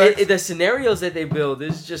aspect. The scenarios that they build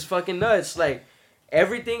is just fucking nuts. Like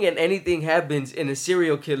everything and anything happens in a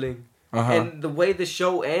serial killing, and the way the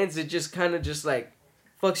show ends, it just kind of just like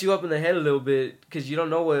fucks you up in the head a little bit because you don't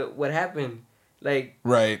know what happened. Like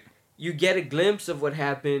Right. you get a glimpse of what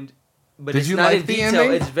happened, but Did it's you not like in the detail.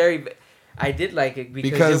 ending? It's very. I did like it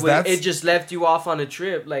Because because it just left you off on a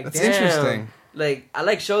trip. Like That's damn. interesting. Like I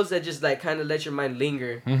like shows that just like kind of let your mind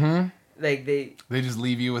linger. Mm-hmm. Like they just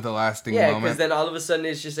leave you with a lasting yeah, moment. because then all of a sudden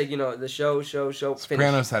it's just like the show. Sopranos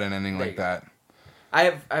finish. had an ending like that.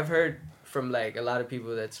 I've heard from like a lot of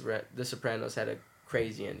people that The Sopranos had a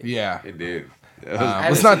crazy ending. Yeah, it did.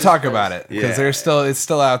 Let's not talk about it because it's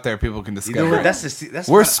still out there. People can discover. You know, that's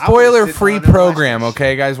we're spoiler free program,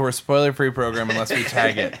 okay, guys. We're a spoiler free program unless we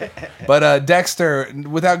tag it. But Dexter,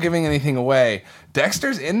 without giving anything away,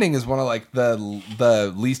 Dexter's ending is one of like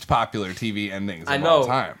the least popular TV endings of all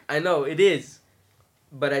time. I know it is,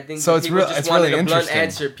 but I think so. People just wanted a blunt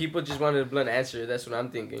answer. People just wanted a blunt answer. That's what I'm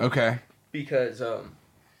thinking. Okay. Because I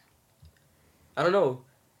don't know,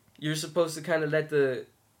 you're supposed to kind of let the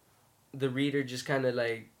reader just kind of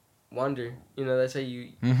like wonder. That's how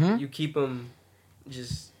you keep them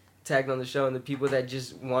just tagged on the show, and the people that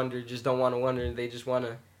just wonder just don't want to wonder, and they just want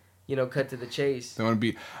to cut to the chase. They want to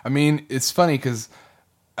be. I mean, it's funny because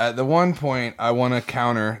at the one point I want to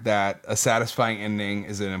counter that a satisfying ending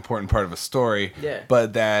is an important part of a story. Yeah.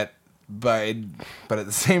 But at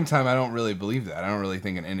the same time, I don't really believe that. I don't really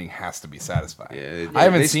think an ending has to be satisfying. Yeah, I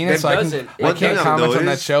haven't seen it, so I can't comment on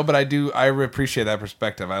that show. But I appreciate that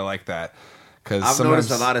perspective. I like that because I've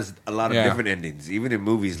noticed a lot of different endings, even in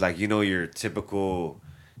movies. Like your typical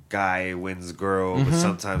guy wins girl, but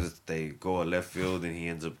sometimes they go a left field and he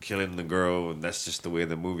ends up killing the girl, and that's just the way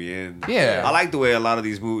the movie ends. Yeah, I like the way a lot of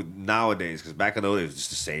these movies nowadays, because back in the day it was just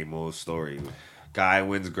the same old story. Guy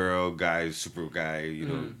wins girl, guy super guy,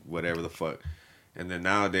 whatever the fuck. And then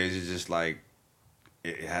nowadays it's just like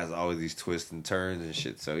it has all of these twists and turns and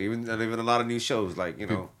shit. So even a lot of new shows, like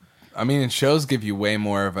I mean, and shows give you way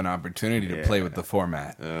more of an opportunity to play with the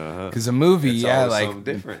format. Because a movie, like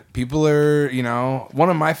different. People are, one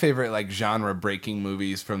of my favorite like genre breaking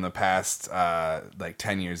movies from the past like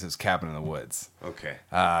 10 years is Cabin in the Woods. Okay.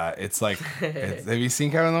 It's like, have you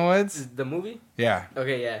seen Cabin in the Woods? The movie? Yeah.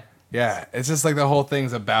 Okay, yeah. Yeah, it's just like the whole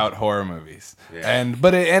thing's about horror movies, yeah.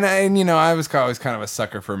 I was always kind of a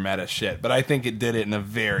sucker for meta shit, but I think it did it in a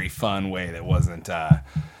very fun way that wasn't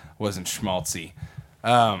schmaltzy.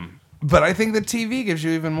 But I think the TV gives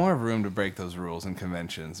you even more room to break those rules and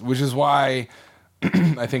conventions, which is why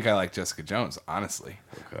I think I like Jessica Jones, honestly.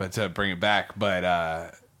 Okay. But to bring it back,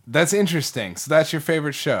 that's interesting. So that's your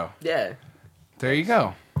favorite show? Yeah. There you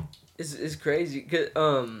go. It's crazy.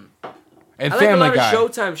 And I like Family a lot Guy.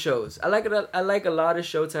 of Showtime shows. I like a lot of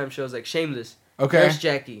Showtime shows, like Shameless. Okay. Nurse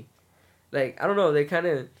Jackie. Like, I don't know, they kind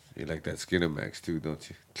of... You like that Skinamax too, don't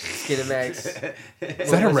you? Skinamax.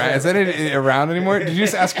 Is that around anymore? Did you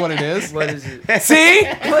just ask what it is? What is it? See?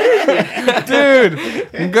 What is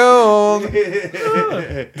it? Dude, gold.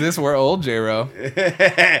 We're old, J-Ro.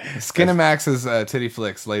 Skinamax is titty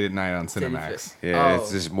flicks late at night on Cinemax. Yeah,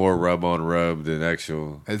 it's just more rub on rub than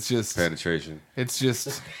actual penetration. It's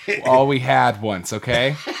just all we had once,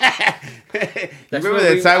 okay? Remember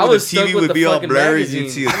that time when the TV would be all blurry and you'd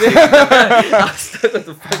see I was stuck with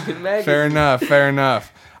the fucking magazine. Fair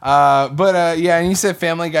enough. And you said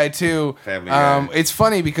Family Guy too. Family Guy. It's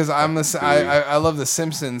funny because I love The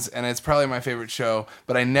Simpsons and it's probably my favorite show,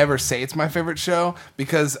 but I never say it's my favorite show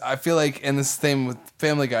because I feel like in this thing with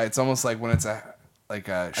Family Guy, it's almost like when it's a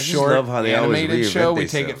short animated show, we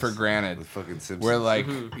take it for granted. With fucking Simpsons. We're like,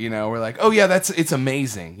 we're like, oh yeah, it's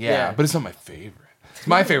amazing, yeah, but it's not my favorite.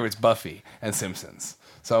 My favorite's Buffy and Simpsons.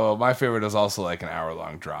 So my favorite is also like an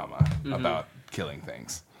hour-long drama about killing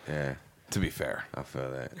things. Yeah. To be fair. I feel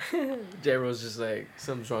that. J-Ro's just like,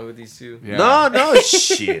 something's wrong with these two. Yeah. No,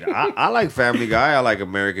 shit. I like Family Guy. I like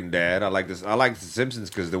American Dad. I like this. I like The Simpsons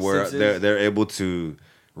because they're able to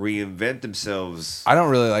reinvent themselves. I don't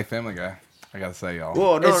really like Family Guy. I gotta say, y'all.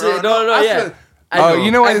 Well, no, yeah.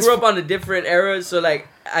 I grew up on a different era, so like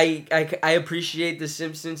I appreciate The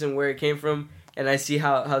Simpsons and where it came from, and I see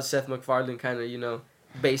how Seth MacFarlane kind of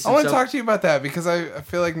based. I want to talk to you about that because I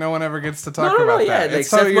feel like no one ever gets to talk about that. Yeah, like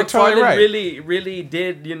Seth MacFarlane really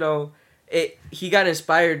did. He got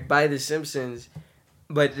inspired by The Simpsons,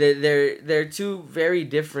 but they're two very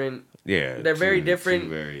different. Yeah, they're very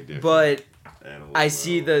different. But I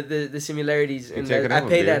see the similarities, and I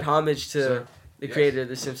pay that homage to the creator of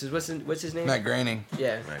The Simpsons. What's his name? Matt Groening.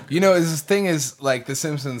 Yeah. This thing is like The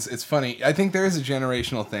Simpsons. It's funny. I think there is a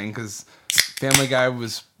generational thing because Family Guy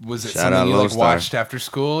was it something you like watched after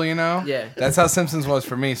school? Yeah. That's how Simpsons was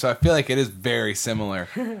for me. So I feel like it is very similar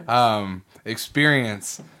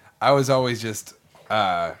experience. I was always just.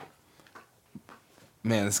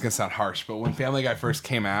 Man, this is gonna sound harsh, but when Family Guy first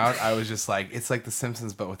came out, I was just like, it's like The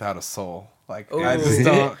Simpsons, but without a soul. Like, I just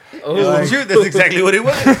don't. Shoot, that's exactly what it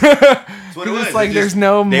was. That's what it was. It's like there's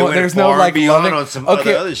no like loving. On some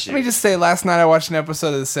okay, other shit. Let me just say, last night I watched an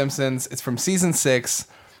episode of The Simpsons. It's from season 6,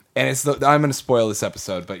 and I'm gonna spoil this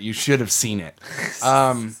episode, but you should have seen it.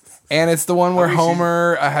 And it's the one where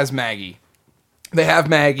Homer has Maggie. They have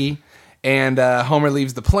Maggie. And Homer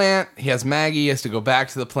leaves the plant. He has Maggie. He has to go back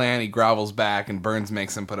to the plant. He grovels back, and Burns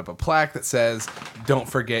makes him put up a plaque that says, "Don't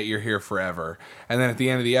forget you're here forever." And then at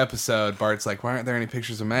the end of the episode, Bart's like, "Why aren't there any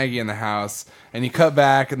pictures of Maggie in the house?" And you cut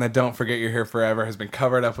back, and the "Don't forget you're here forever" has been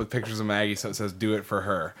covered up with pictures of Maggie, so it says, "Do it for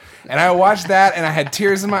her." And I watched that, and I had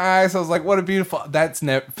tears in my eyes. I was like, "What a beautiful..."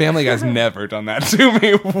 Family Guy's never done that to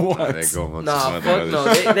me once. Fuck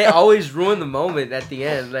no. They always ruin the moment at the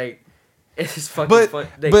end. Like, it's fucking fun.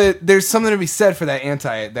 But there's something to be said for that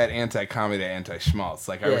anti-comedy, anti-schmaltz.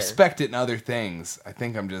 Like, I respect it in other things. I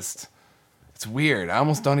think it's weird. I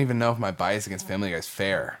almost don't even know if my bias against Family Guy is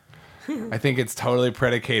fair. I think it's totally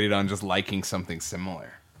predicated on just liking something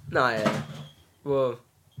similar. Nah, yeah. Well,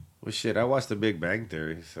 shit, I watched The Big Bang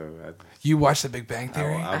Theory, so... You watched The Big Bang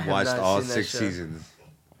Theory? I watched all 6 seasons.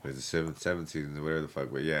 There's the seven seasons, whatever the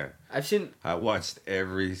fuck, but yeah. I watched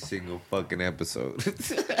every single fucking episode.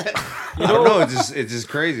 I don't know, it's just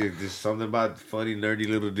crazy. It's just something about funny, nerdy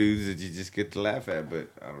little dudes that you just get to laugh at, but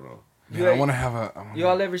I don't know. Yeah, I want to have you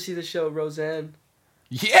all ever see the show Roseanne?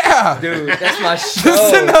 Yeah! Dude, that's my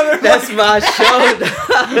show. That's my show.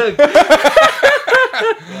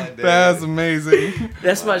 That's amazing.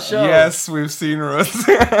 That's my show. Yes, we've seen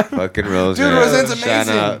Roseanne. Fucking Roseanne. Dude, Roseanne's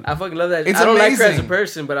amazing. I fucking love that. It's I don't amazing. like her as a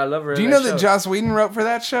person, but I love her. Do you know that Joss Whedon wrote for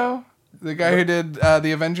that show? The guy who did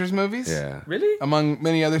the Avengers movies? Yeah. Really? Among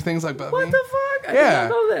many other things like Buffy. What the fuck? I didn't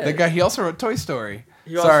know that. The guy, he also wrote Toy Story.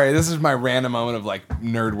 Sorry, this is my random moment of like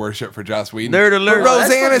nerd worship for Joss Whedon. Nerd alert. But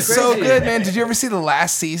Roseanne is so good, man. Did you ever see the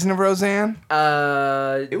last season of Roseanne?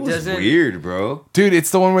 It was weird, bro. Dude,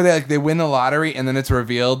 it's the one where they win the lottery and then it's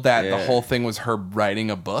revealed that the whole thing was her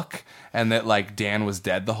writing a book and that like Dan was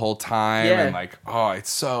dead the whole time and like, oh, it's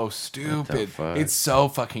so stupid. It's so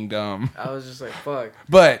fucking dumb. I was just like, fuck.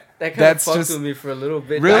 But that kind of fucked with me for a little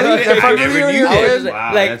bit. Really? I never knew that.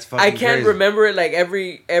 Wow, that's fucking I can't remember it like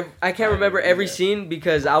I can't remember every scene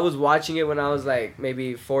because I was watching it when I was like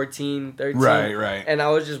maybe 14, 13. Right. And I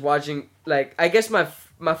was just watching like I guess my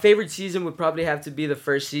favorite season would probably have to be the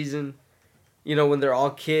first season, you know, when they're all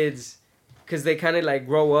kids. Because they kind of like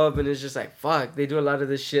grow up and it's just like, fuck, they do a lot of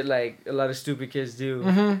this shit like a lot of stupid kids do.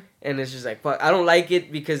 Mm-hmm. And it's just like, fuck. I don't like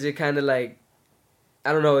it because it kind of like,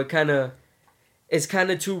 I don't know, it's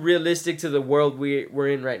kind of too realistic to the world we're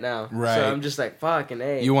in right now. Right. So I'm just like, fucking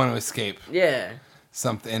A. You want to escape. Yeah.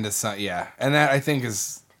 Something into some, yeah. And that I think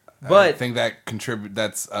is, but I think that contribute.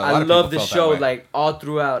 That's a lot I of love the felt show like all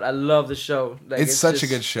throughout. I love the show. Like, it's such a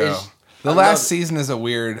good show. The last season is a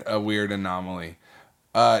weird anomaly.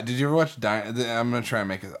 Did you ever watch I'm gonna try and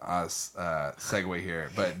make a segue here,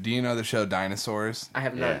 but do you know the show Dinosaurs? I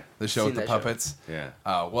have not. The show with the puppets. Show.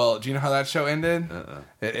 Yeah. Well, do you know how that show ended?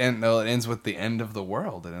 It ends with the end of the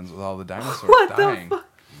world. It ends with all the dinosaurs dying. The fuck?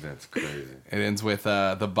 That's crazy. It ends with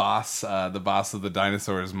the boss of the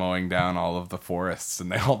dinosaurs mowing down all of the forests,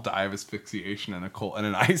 and they all die of asphyxiation in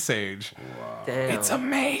an ice age. Wow. Damn. It's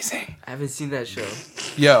amazing. I haven't seen that show.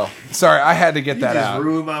 Yo, sorry, I had to get that out. You just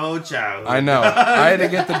ruined my whole childhood. I know. I had to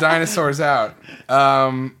get the dinosaurs out.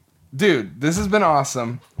 Dude, this has been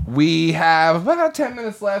awesome. We have about 10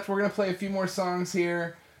 minutes left. We're gonna play a few more songs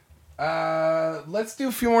here. Let's do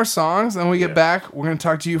a few more songs, and when we get back, we're going to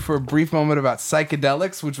talk to you for a brief moment about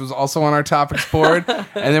psychedelics, which was also on our topics board, and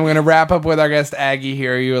then we're going to wrap up with our guest Aggie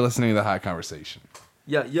here. You are listening to The Hot Conversation.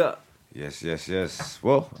 Yeah. Yes.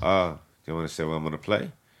 Well, you want to say what I'm going to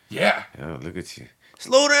play? Yeah. Look at you.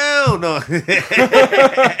 Slow down. No.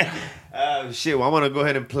 Shit, well, I'm going to go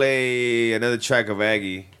ahead and play another track of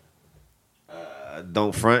Aggie.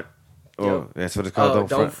 Don't Front. Oh, that's what it's called.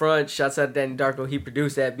 Don't Front. Shouts out to Danny Darko. He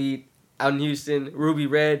produced that beat out in Houston. Ruby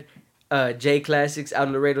Red, J Classics out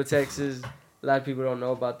in Laredo, Texas. A lot of people don't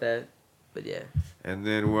know about that, but yeah. And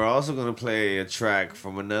then we're also gonna play a track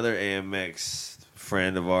from another AMX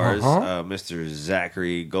friend of ours, Mr.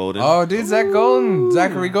 Zachary Golden. Oh, dude,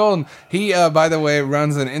 Zachary Golden. He, by the way,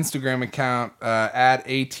 runs an Instagram account at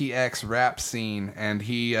ATX Rap Scene, and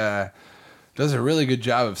he does a really good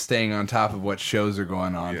job of staying on top of what shows are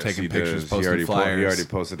going on, taking pictures, posting flyers. He already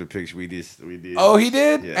posted a picture we did. Oh, he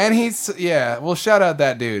did? Yeah. And well, shout out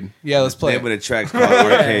that dude. Yeah, let's play it. The name of the track's called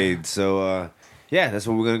Arcade. So, that's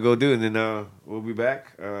what we're going to go do. And then we'll be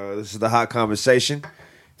back. This is The Hot Conversation.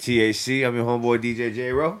 TAC. I'm your homeboy, DJ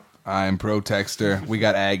J-Ro. I'm Protextor. We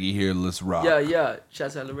got Aggie here. Let's rock. Yeah.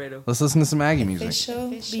 Shouts out Laredo. Let's listen to some Aggie music. Official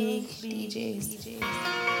big DJs.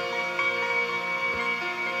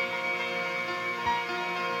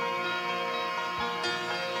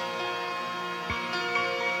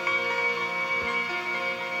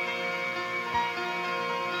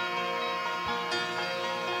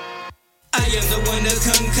 I am the one, the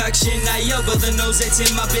concoction. I elbow the nose that's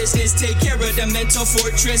in my business. Take care of the mental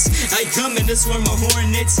fortress. I come in a swarm of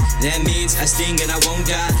hornets. That means I sting and I won't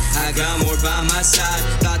die. I got more by my side.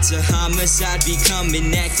 Thoughts of homicide become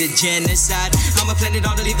an act of genocide. I'm a planet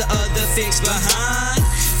on to leave the other fakes behind.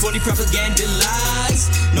 Phony propaganda lies.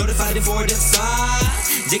 Notified and fortified.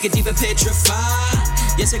 Dig it deep and petrified.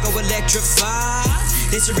 Yes, I go electrify.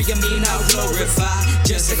 History of me now glorify.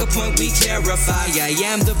 Just like a point we clarify. I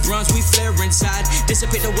am the bronze we flare inside.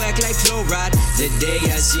 Dissipate the whack like chloride. The day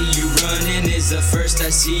I see you running is the first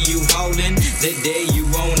I see you holding. The day you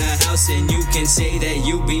own a house and you can say that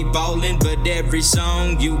you be ballin'. But every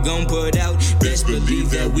song you gon' put out, best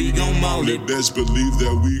believe that we gon' maul it. Best believe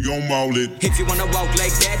that we gon' maul it. If you wanna walk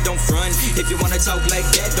like that, don't front. If you wanna talk like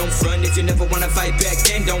that, don't front. If you never wanna fight back,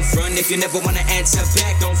 then don't front. If you never wanna answer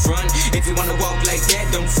back, don't front. If you wanna walk like that,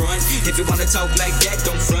 don't front. If you wanna talk like that,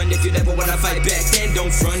 don't front. If you never wanna fight back, then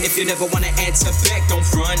don't front. If you never wanna answer back, don't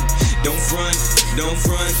front. Don't front, don't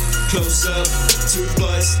front. Close up, tooth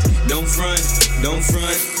bust. Don't front, don't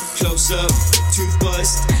front. Close up, tooth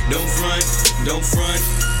bust. Don't front, don't front.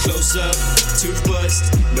 Close up, tooth bust.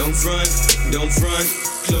 Don't front, don't front.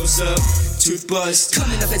 Close up. Tooth bust.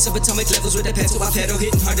 Coming up at subatomic levels with a pencil, I pedal,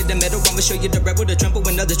 hitting harder than metal. I'ma show you the rebel, the tremble,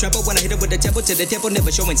 when others tremble. When I hit it with the temple to the temple, never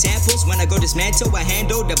showing samples. When I go dismantle, I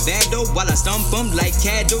handle the battle while I stomp them like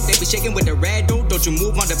cattle. They be shaking with the rattle, don't you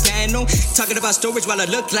move on the panel. Talking about storage while I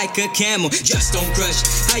look like a camel. Just don't crush.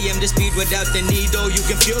 I am the speed without the needle, you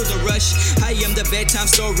can feel the rush. I am the bedtime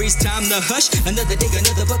stories, time to hush. Another day,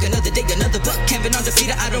 another book, another day, another buck. Camping on the feet,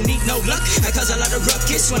 I don't need no luck. I cause a lot of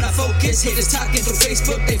ruckus when I focus. Haters talking through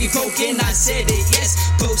Facebook, they be poking. I said it, yes,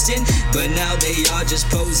 posting, but now they all just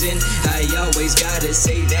posing. I always gotta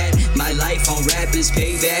say that my life on rap is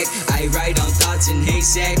payback. I write on thoughts in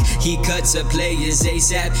haystack. He cuts a players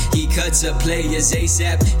ASAP. He cuts a players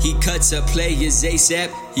ASAP. He cuts a players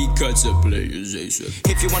ASAP. He cuts a players ASAP.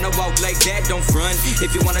 If you wanna walk like that, don't front.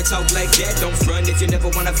 If you wanna talk like that, don't front. If you never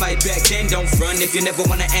wanna fight back, then don't front. If you never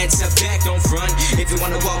wanna answer back, don't front. If you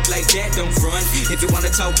wanna walk like that, don't front. If you wanna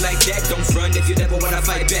talk like that, don't front. If you never wanna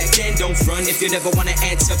fight back, then don't front. If you never wanna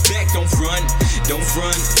answer back, don't front. Don't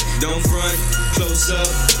front, don't front. Close up,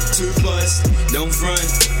 tooth bust. Don't front,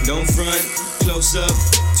 don't front. Close up,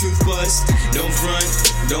 tooth bust. Don't front,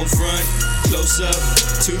 don't front. Close up,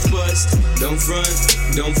 tooth bust. Don't front,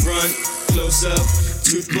 don't front. Close up,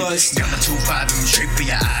 tooth bust. Got my 2-5 and straight for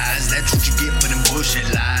your eyes. That's what you get for them bullshit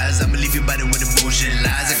lies. I'ma leave your body with the bullshit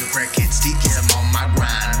lies. Like a crackhead stick, yes, I'm on my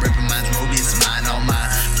grind. Reppin' mine's road, it's mine, all mine.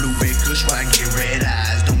 Blue red kush, why I get red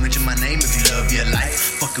eyes. Don't mention my name if you love your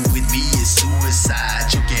life. Fucking with me is suicide.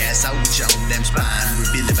 Choke your ass out with your own damn spine.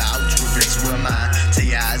 Reveal it out to reflex with mine. Tear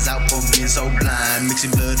your eyes out for being so blind.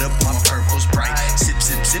 Mixing blood up on purple Sprite. Sip,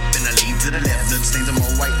 sip, sip, and I lean to the left. Blood stains on my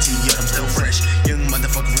white tee, yet I'm still fresh. Young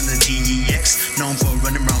motherfucker from the TEX. Known for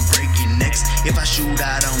running around breaking necks. If I shoot,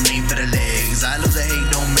 I don't aim for the legs. I love the hate,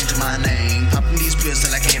 don't mention my name. Popping these pills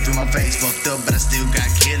till I can't feel my face. Fucked up, but I still got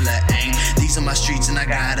killer aim. These are my streets and I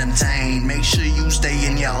got them tamed. Make sure you stay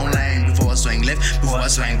in your own lane. Before I swing left, before I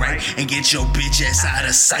swing right. And get your bitch ass out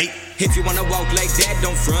of sight. If you wanna walk like that,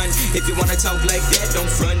 don't front. If you wanna talk like that, don't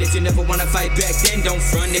front. If you never wanna fight back, then don't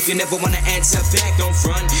front. If you never wanna answer back, don't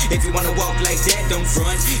front. If you wanna walk like that, don't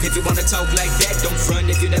front. If you wanna talk like that, don't front.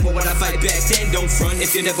 If you never wanna fight back, then don't front.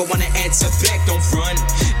 If you never wanna answer back, don't front.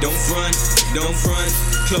 Don't front, don't front.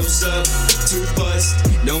 Close up, tooth bust.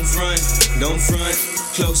 Don't front, don't front.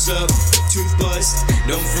 Close up, tooth bust.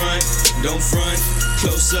 Don't front, don't front.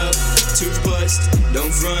 Close up, tooth bust. Don't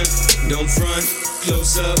front, don't front.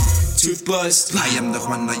 Close up, tooth bust. I am the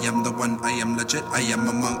one, I am the one, I am legit. I am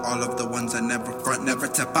among all of the ones I never front, never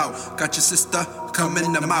tap out. Got your sister, come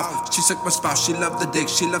in the mouth. She suck my spouse, she love the dick,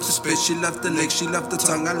 she loves the spit, she love the lick, she love the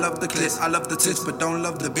tongue, I love the clit, I love the tits, but don't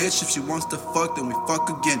love the bitch. If she wants to fuck, then we fuck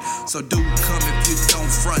again. So do come if you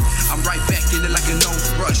don't front. I'm right back in it like a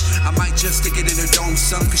nose rush. I might just stick it in her dome,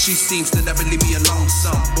 son, cause she seems to never leave me alone,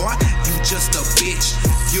 son. Boy, you just a bitch,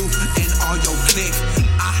 you and all your clique.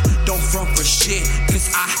 I don't front for shit,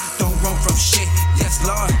 cause I don't run from shit. Yes,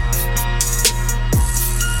 Lord.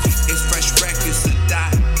 It's fresh records to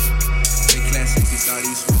die. Big classic, these are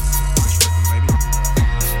these ones. Fresh record, baby.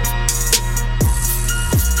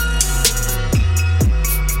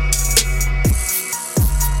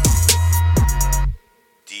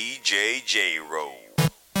 DJ J-Row.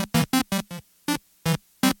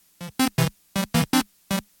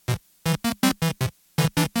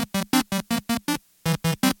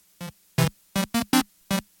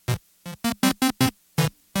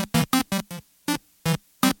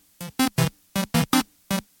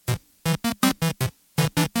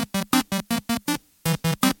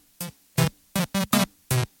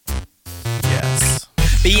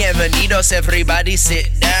 Bienvenidos, everybody sit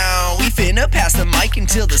down. We finna pass the mic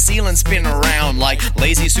until the ceiling spin around. Like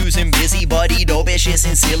Lazy Susan, Busybody, dope bitches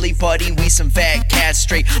and silly putty. We some fat cats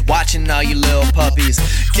straight watching all you little puppies.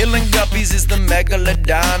 Killing guppies is the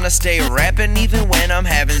megalodon. I stay rapping even when I'm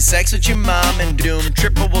having sex with your mom. And Doom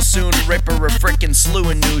Tripper will soon rip her a frickin'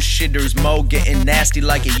 slew of new shitters. Mo getting nasty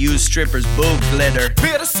like a used stripper's boob glitter.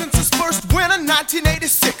 Bitter since his first winter,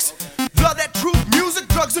 1986. Love that truth, music,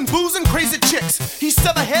 drugs and booze and crazy chicks. He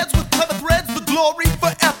sever heads with clever threads, the glory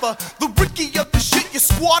forever. The Ricky of the shit, your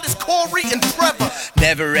squad is Corey and Trevor.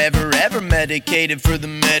 Never ever ever medicated for the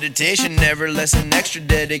meditation. Never less than extra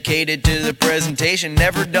dedicated to the presentation.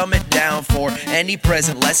 Never dumb it down for any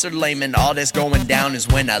present lesser layman. All that's going down is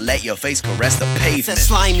when I let your face caress the pavement. That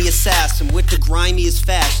slimy assassin with the grimiest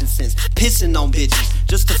fashion sense. Pissing on bitches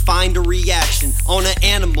just to find a reaction on an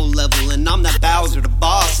animal level. And I'm that Bowser the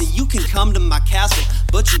boss. And you can come to my castle,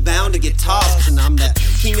 but you bound to get tossed. And I'm that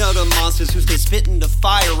king of the monsters who stay spitting the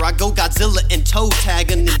fire. I go Godzilla and toe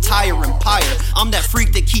tag an entire empire. I'm that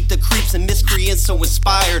freak that keep the creeps and miscreants so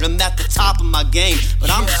inspired. I'm at the top of my game, but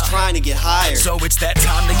I'm just trying to get higher. So it's that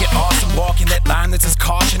time to get awesome. Walking that line that says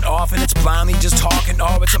caution off, and it's blindly just talking.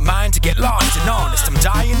 Oh, it's a mind to get lost and honest. I'm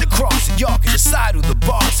dying to cross, and y'all can decide who the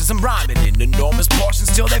boss is. I'm rhyming in enormous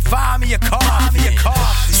portions till they find me a coffee.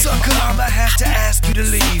 Sucker, I'ma have to ask you to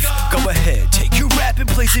leave. Go ahead, take your rap and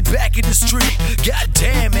place it back in the street. God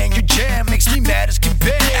damn, man, your jam makes me mad as can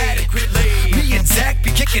be. Adequately, me and Zach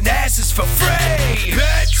be kicking asses for free.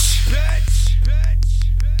 Bitch.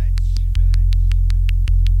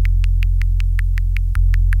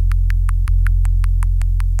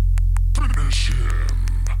 Finish him.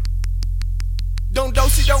 Don't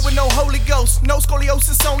dose it on with no Holy Ghost. No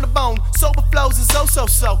scoliosis on the bone. Sober flows is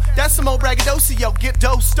so. That's some old braggadocio. Get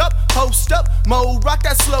dosed up, post up, mo rock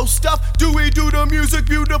that slow stuff. Do we do the music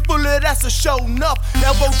beautifully? That's a show enough.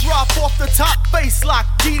 Elbow drop off the top, face lock,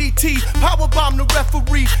 DDT. Power bomb the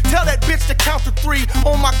referee. Tell that bitch to count to 3.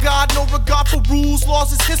 Oh my God, no regard for rules,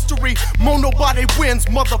 laws is history. Nobody wins,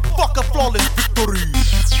 motherfucker, flawless victory.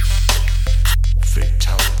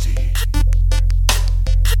 Fatality.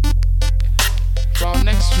 For our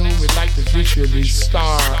next tune, we'd like to feature the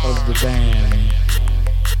star of the band.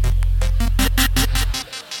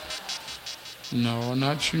 No,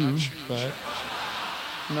 not you, but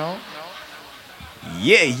no.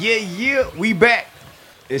 Yeah. We back.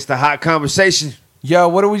 It's the hot conversation. Yo,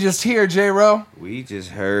 what did we just hear, J-Ro? We just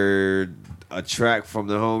heard a track from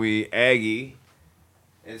the homie Aggie.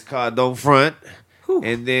 It's called Don't Front. Whew.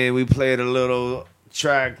 And then we played a little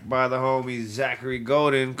track by the homie Zachary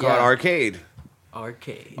Golden called Arcade.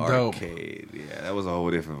 Arcade. Yeah, that was a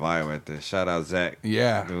whole different vibe right there. Shout out Zach.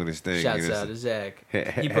 Yeah. Doing his thing. Shouts out to Zach.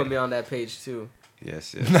 He put me on that page too.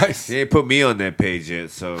 Yes. Nice. He ain't put me on that page yet,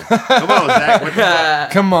 so come on, Zach. What the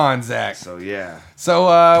fuck? Come on, Zach. So yeah.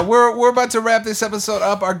 So we're about to wrap this episode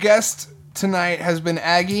up. Our guest tonight has been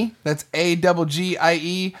Aggie. That's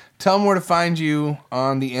AGGIE. Tell them where to find you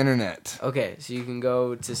on the internet. Okay, so you can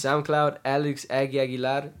go to SoundCloud, Alex Aggie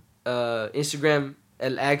Aguilar, Instagram,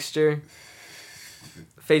 El Agster,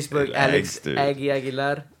 Facebook, Alex Aggie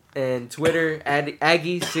Aguilar, and Twitter,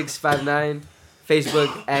 Aggie659, Facebook,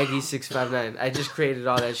 Aggie659. I just created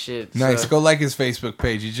all that shit. Nice. So. Go like his Facebook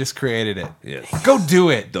page. You just created it. Yes. Go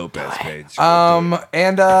do it. Dope ass page.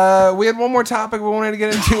 And we had one more topic we wanted to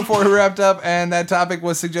get into before we wrapped up, and that topic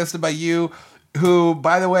was suggested by you, who,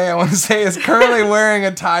 by the way, I want to say is currently wearing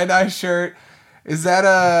a tie-dye shirt. Is that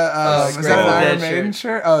an Iron Maiden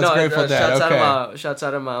shirt? Oh, it's Grateful Dead. Okay. Shouts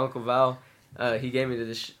out to my Uncle Val. He gave me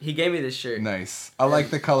this shirt. Nice. I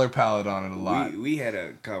like the color palette on it a lot. We had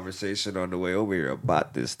a conversation on the way over here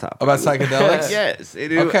about this topic. About psychedelics? Yes.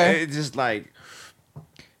 Okay. It's just like,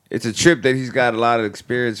 it's a trip that he's got a lot of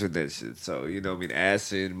experience with that shit. So,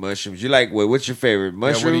 acid, mushrooms. You like, what's your favorite?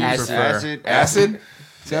 Mushrooms? Yeah, what do you prefer? Acid?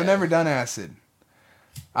 See, I've never done acid.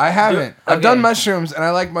 I haven't. I've done mushrooms, and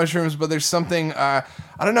I like mushrooms, but there's something, I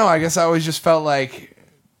don't know, I guess I always just felt like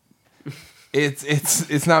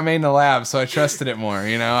it's not made in the lab, so I trusted it more,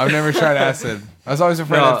 I've never tried acid. I was always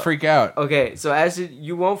afraid I'd freak out. Okay, so acid,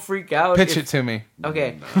 you won't freak out. Pitch it to me.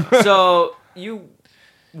 Okay, so you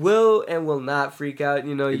will and will not freak out.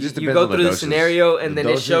 You go through the scenario, and then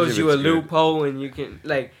it shows you a loophole, and you can,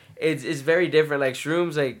 it's very different. Like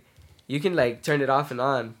shrooms, you can, turn it off and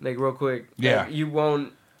on, real quick. Yeah. You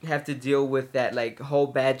won't have to deal with that, whole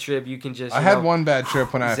bad trip. You can just, I had one bad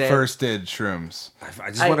trip when I first did shrooms. I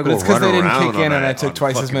just want to go it's because they didn't around kick in, and I took on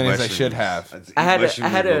twice as many as I mushrooms. should have. I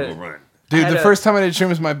had a Dude, the first time I did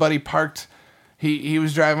shrooms, my buddy parked. He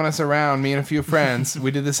was driving us around, me and a few friends. We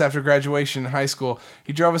did this after graduation in high school.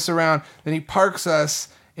 He drove us around. Then he parks us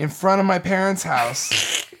in front of my parents'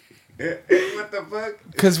 house. What the fuck?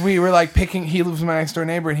 Because we were like picking. He lives with my next door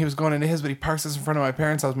neighbor, and he was going into his, but he parks us in front of my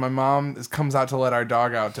parents' house. My mom comes out to let our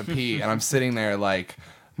dog out to pee, and I'm sitting there like,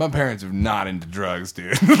 my parents are not into drugs,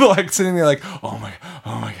 dude. Like sitting there like, oh my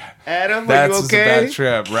god, Adam, that's are you okay? a bad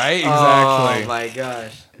trip, right? Exactly. Oh my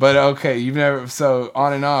gosh. But okay, you've never so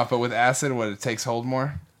on and off, but with acid, what, it takes hold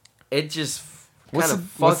more. It just What's kind the-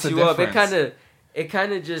 of what's fucks the you up. difference? It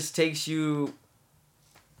kind of just takes you.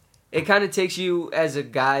 It kind of takes you as a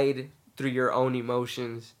guide through your own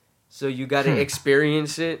emotions. So you got to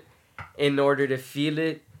experience it in order to feel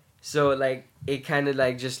it. So like it kind of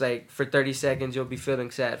like just like for 30 seconds you'll be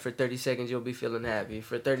feeling sad. For 30 seconds you'll be feeling happy.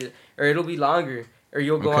 For 30 or it'll be longer. Or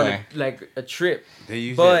you'll go on a trip.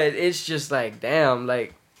 But it's just like damn,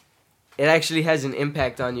 like it actually has an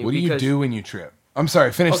impact on you. What do you do when you trip? I'm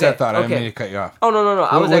sorry, finish that thought. I didn't mean to cut you off. Oh no.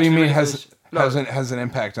 What do you mean has an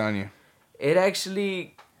impact on you? It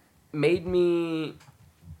actually made me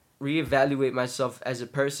reevaluate myself as a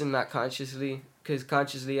person, not consciously, because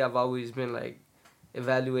consciously I've always been like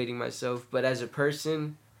evaluating myself, but as a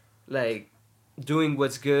person, like doing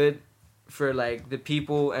what's good for like the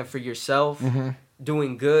people and for yourself,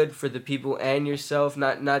 doing good for the people and yourself,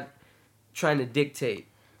 not trying to dictate.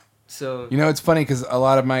 So you know, it's funny because a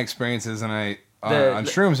lot of my experiences on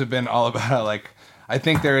shrooms have been all about like, I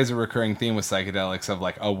think there is a recurring theme with psychedelics of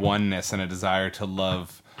like a oneness and a desire to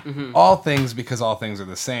love all things because all things are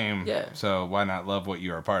the same. Yeah. So why not love what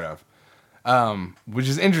you are a part of? Which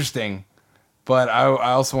is interesting, but I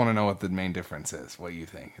also want to know what the main difference is. What you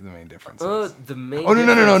think the main difference is? The main. Oh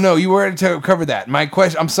no! You already covered that. My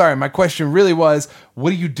question. I'm sorry. My question really was, what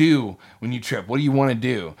do you do when you trip? What do you want to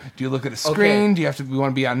do? Do you look at a screen? Okay. Do you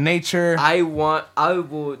want to be on nature? I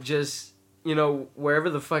will just, wherever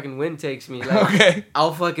the fucking wind takes me. Like, okay.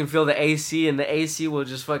 I'll fucking feel the AC, and the AC will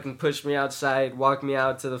just fucking push me outside, walk me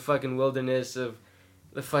out to the fucking wilderness of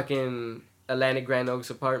the fucking Atlantic Grand Oaks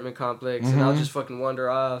apartment complex, and I'll just fucking wander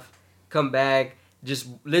off, come back, just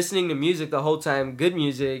listening to music the whole time, good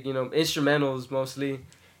music, instrumentals mostly,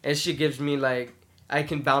 and shit gives me like, I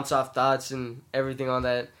can bounce off thoughts and everything on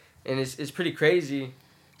that, and it's pretty crazy.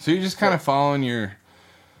 So you're just kind of following you're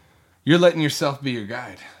letting yourself be your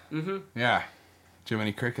guide. Yeah.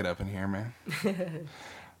 Jiminy Cricket up in here, man.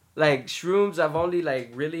 Like shrooms, I've only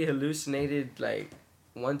like really hallucinated like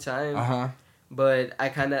one time. But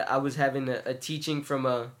I was having a teaching from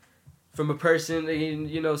a person,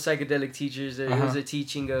 psychedelic teachers. It was a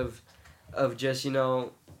teaching of just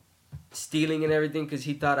stealing and everything, because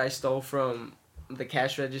he thought I stole from the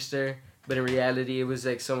cash register, but in reality it was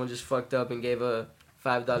like someone just fucked up and gave a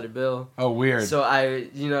 $5 bill. Oh, weird. So I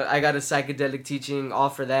got a psychedelic teaching all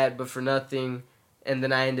for that, but for nothing. And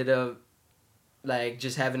then I ended up like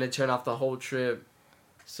just having to turn off the whole trip.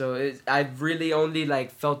 So I've really only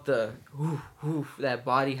like felt the that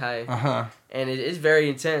body high. And it's very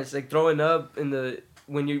intense. Like throwing up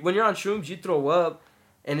when you're on shrooms, you throw up,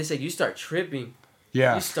 and it's like you start tripping.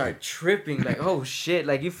 Yeah. You start tripping like, oh shit,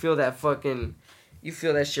 like you feel that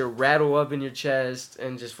shit rattle up in your chest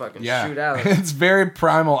and just fucking shoot out. It's very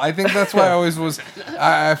primal. I think that's why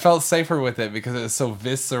I felt safer with it, because it's so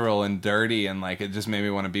visceral and dirty, and like it just made me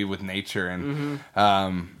want to be with nature. And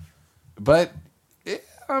but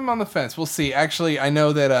I'm on the fence. We'll see. Actually, I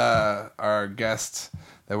know that our guest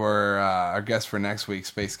for next week,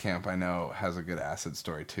 Space Camp, I know has a good acid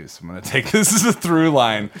story too. So I'm gonna take this as a through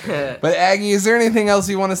line. But Aggie, is there anything else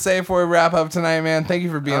you want to say before we wrap up tonight, man? Thank you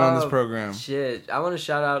for being on this program. Shit, I want to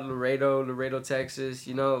shout out Laredo, Texas.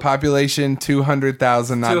 Population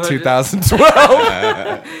 200,000, not 2012.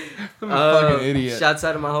 I'm a fucking idiot. Shouts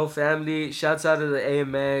out to my whole family. Shouts out to the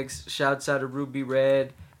AMX. Shouts out to Ruby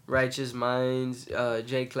Red, Righteous Minds,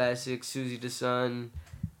 J Classic, Susie the Sun,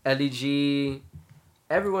 LEG.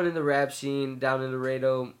 Everyone in the rap scene down in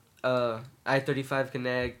Laredo, I-35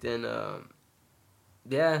 Connect, and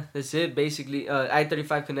yeah, that's it basically.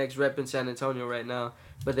 I-35 Connect's rep in San Antonio right now,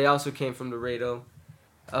 but they also came from Laredo.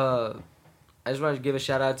 I just wanted to give a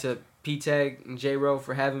shout out to P-Tech and J-Ro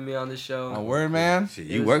for having me on the show. A word, man. Shit,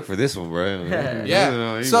 you work for this one, bro.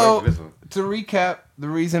 Yeah. So to recap, the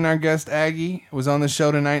reason our guest Aggie was on the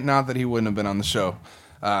show tonight, not that he wouldn't have been on the show.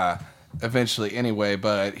 Eventually anyway,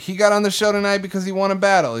 but he got on the show tonight because he won a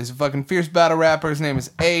battle. He's a fucking fierce battle rapper. His name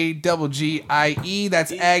is Aggie.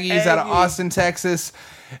 That's Aggie. He's out of Austin, Texas.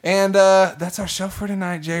 And that's our show for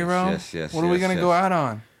tonight, J-Ro. Yes. What are we going to go out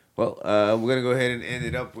on? Well, we're going to go ahead and end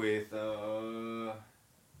it up with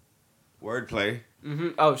wordplay.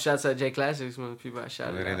 Oh, shouts out J Classics, one of the people I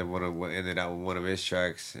shouted out. End it out with one of his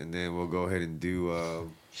tracks, and then we'll go ahead and do...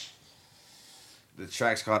 the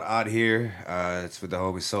track's called Out Here. It's with the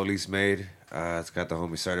homie Solis made. It's got the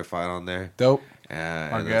homie Certified on there. Dope.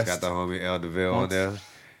 And it's got the homie El DeVille on there.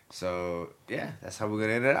 So, yeah, that's how we're going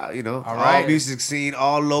to end it out, you know. All right. All music scene,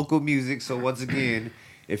 all local music. So, once again,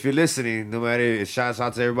 if you're listening, no matter, it shouts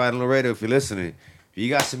out to everybody on the radio if you're listening. If you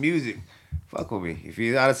got some music, fuck with me. If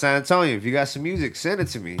you're out of San Antonio, if you got some music, send it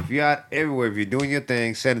to me. If you're out everywhere, if you're doing your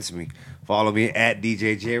thing, send it to me. Follow me at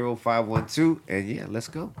DJJRO512. And, yeah, let's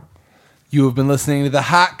go. You have been listening to the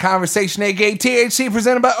Hot Conversation, aka THC,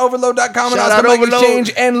 presented by Overload.com and Shout out Austin Bike Overload.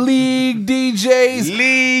 Exchange and League DJs.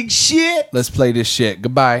 League shit. Let's play this shit.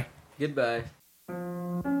 Goodbye. Goodbye.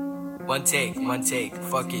 One take,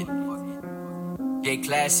 fuck it. J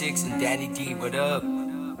Classics and Danny D, what up?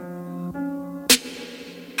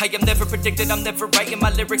 I am never predicted, I'm never writing my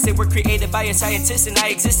lyrics. They were created by a scientist and I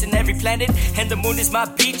exist in every planet. And the moon is my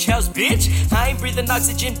beach house, bitch. I ain't breathing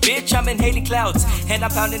oxygen, bitch, I'm inhaling clouds. And I'm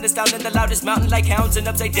pounding this down in the loudest mountain like hounds and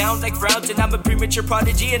upside down like frowns. And I'm a premature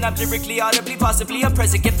prodigy and I'm lyrically, audibly, possibly a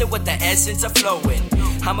present gifted with the essence of flowing.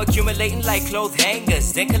 I'm accumulating like clothes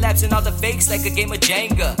hangers, then collapsing all the fakes like a game of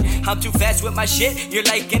Jenga. I'm too fast with my shit, you're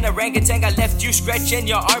like an orangutan. I left you scratching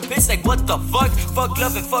your armpits like what the fuck? Fuck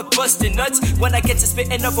love and fuck busting nuts. When I get to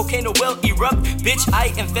spitting, a volcano will erupt. Bitch,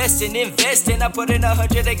 I invest and invest, and I put in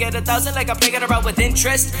 100 to get 1,000 like I'm playing around with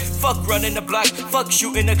interest. Fuck running the block, fuck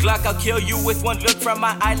shooting the Glock. I'll kill you with one look from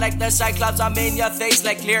my eye like the Cyclops. I'm in your face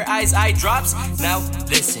like clear eyes, eye drops. Now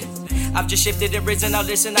listen. I've just shifted and risen, now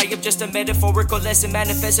listen, I am just a metaphorical lesson,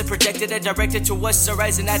 manifested, projected, and directed to us, a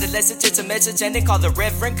rising adolescent, it's a message, and they call the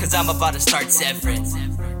reverend, cause I'm about to start severing.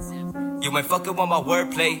 You ain't fucking with my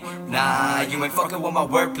wordplay, nah, you ain't fucking with my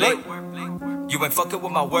wordplay. You ain't fucking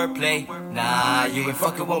with my wordplay, nah, you ain't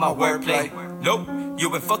fucking with my wordplay. Nope,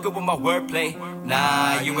 you ain't fucking with my wordplay,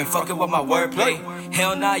 nah, you ain't fucking with my wordplay.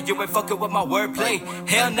 Hell nah, you ain't fucking with my wordplay.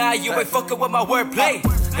 Hell nah, you ain't fucking with my wordplay.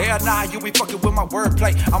 Hell nah, you ain't fucking with my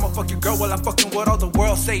wordplay. I'ma fuck your girl while I'm fucking with all the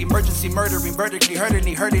world say. Emergency murdering, vertically hurting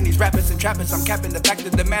these rappers and trappers. I'm capping the fact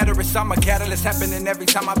of the matter is I'm a catalyst happening every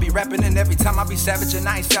time I be rapping and every time I be savage and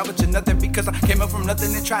I ain't salvaging nothing because I came up from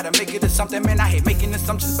nothing and try to make it to something. Man, I hate making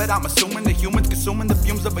assumptions, but I'm assuming the humans consuming the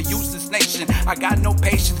fumes of a useless nation. I got no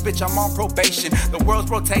patience, bitch, I'm on probation. The world's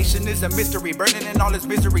rotation is a mystery, burning in all its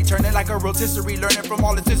misery, turning like a rotisserie, learning from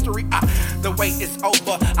all its history. The wait is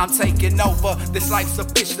over, I'm taking over. This life's a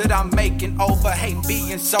bitch that I'm making over. Hate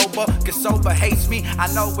being sober, cause sober hates me.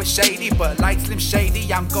 I know it's shady, but like Slim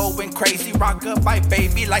Shady, I'm going crazy. Rock up my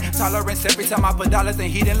baby like tolerance every time I put dollars in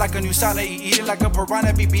heating like a new sauna. Eating like a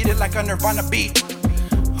piranha, be beating like a Nirvana beat.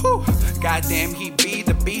 Whew. Goddamn, he be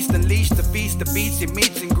the beast, unleash the beast, the beats he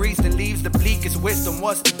meets and greets and leaves the bleakest wisdom.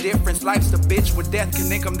 What's the difference? Life's the bitch with death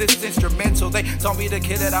can income this instrumental. They told me to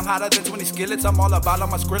kill it, I'm hotter than 20 skillets. I'm all about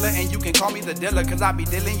on my Skrilla and you can call me the dealer, cause I be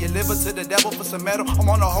dealing your liver to the devil for some metal. I'm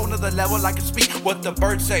on a whole nother level, I can speak what the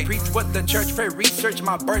birds say, preach what the church pray, research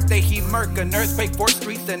my birthday. He murk a nurse, fake for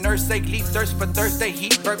streets and nurse sake, leave thirst for Thursday,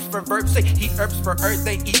 heat verbs for verbs sake, heat herbs for earth,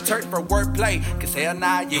 they eat turd for wordplay. Cause hell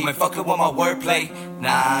nah, you ain't fucking with my wordplay.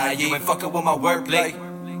 Nah, you ain't fucking with my wordplay.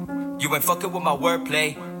 You ain't fucking with my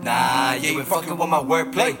wordplay. Nah, you ain't fucking with my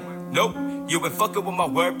wordplay. Nope, you ain't fucking with my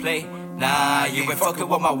wordplay. Nah, you ain't fucking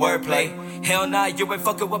with my wordplay. Hell nah, you ain't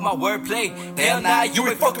fucking with my wordplay. Hell nah, you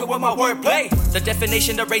ain't fucking with my wordplay. The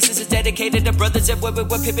definition of racist is dedicated to brothers that women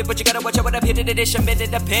with pippin', but you gotta watch out what I'm hitting it. It's a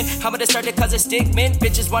minute a pin. I'm gonna start it cause it's stigment.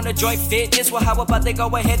 Bitches wanna join fitness. Well, how about they go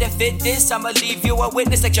ahead and fit this? I'ma leave you a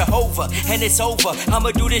witness like Jehovah, and it's over.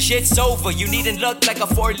 I'ma do this shit sober. You needn't look like a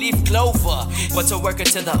 4-leaf clover. What's a worker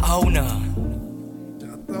to the owner?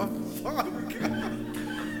 What the fuck?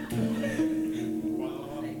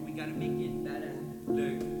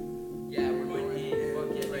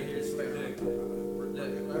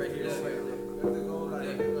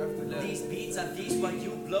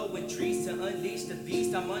 Blowing trees to unleash the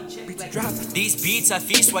beast. I'm unchecked like these beats I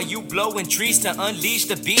feast while you blowing trees to unleash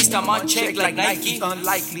the beast. I'm unchecked like Nike.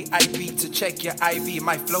 Unlikely IV to check your IV.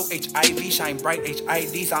 My flow HIV shine bright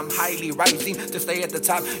HIDs. I'm highly rising to stay at the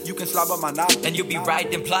top. You can slobber my knob and you be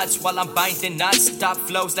riding plots while I'm binding knots. Stop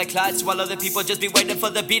flows like clots while other people just be waiting for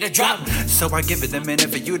the beat to drop. So I give it a minute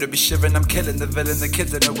for you to be shivering. I'm killing the villain, the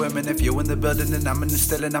kids and the women. If you in the building and I'm in the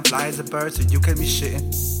still and I'm fly as a bird, so you can be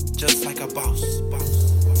shitting just like a boss.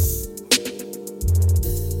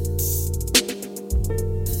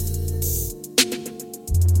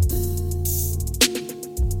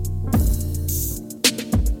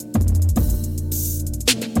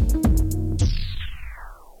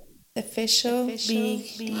 Official Big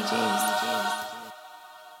DJs.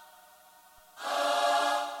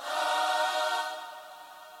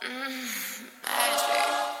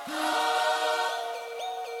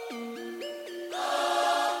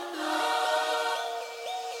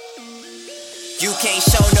 can't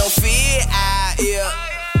show no fear out here.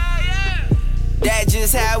 That's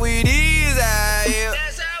just how it is out here.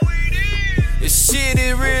 This shit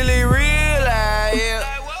is really real out here.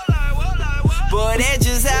 But that's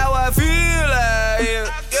just how I feel out here.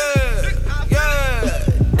 Yeah.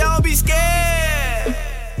 Don't be scared.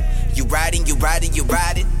 You riding.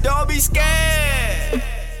 Don't be scared.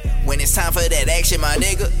 When it's time for that action, my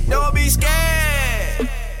nigga, don't be scared.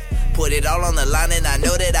 Put it all on the line and I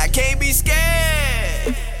know that I can't be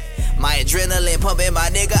scared. My adrenaline pumping, my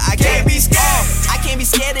nigga, I can't be scared. I can't be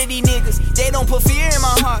scared of these niggas, they don't put fear in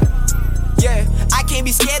my heart. Yeah, I can't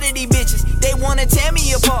be scared of these bitches, they wanna tear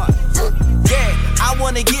me apart. Yeah, I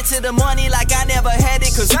wanna get to the money like I never had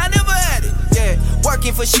it, cause I never had it. Yeah,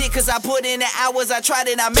 working for shit cause I put in the hours, I tried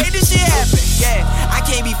it, I made this shit happen. Yeah, I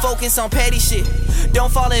can't be focused on petty shit.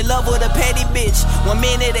 Don't fall in love with a petty bitch. 1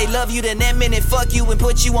 minute they love you, then that minute fuck you and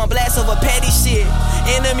put you on blast over petty shit.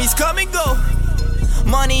 Enemies come and go,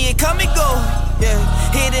 money it come and go. Yeah,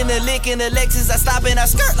 hitting the lick in the Lexus, I stop and I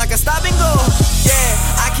skirt like a stop and go.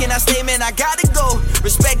 Yeah, I cannot stay, man, I gotta go.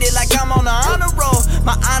 Respect it like I'm on the honor roll.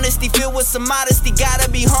 My honesty filled with some modesty, gotta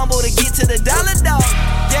be humble to get to the dollar dog.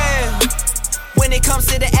 Yeah, when it comes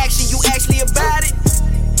to the action, you actually about it.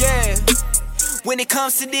 Yeah, when it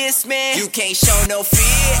comes to this, man, you can't show no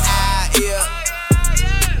fear out here.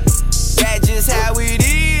 That's just how it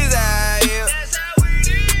is out here.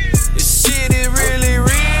 This shit is really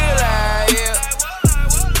real out here.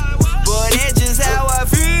 But that's just how I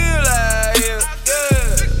feel out here.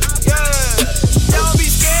 Yeah. Don't be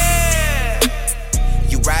scared.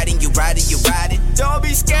 You riding. Don't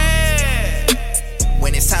be scared.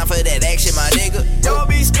 When it's time for that action, my nigga, don't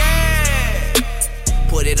be scared.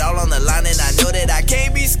 Put it all on the line and I know that I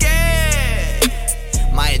can't be scared.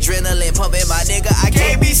 My adrenaline pumping, my nigga, I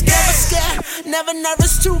can't be scared. Never scared, never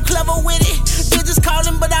nervous, too clever with it. Bitches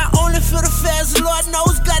calling, but I only feel the fast. Lord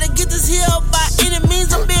knows, gotta get this here by any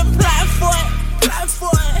means. I'm being plotted for it.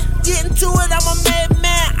 Getting to it, I'm a made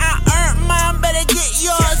man. I earned mine, better get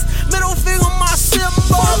yours. Middle finger, my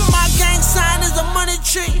symbol. My gang sign is a money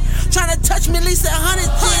tree. Tryna touch me at least 100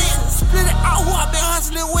 G's. Split it out who I been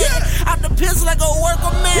hustling with. Out the piss like a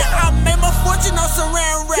worker man. I made my fortune on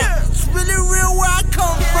saran wrap. It's really real where I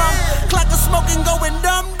come from. Clock of smoking going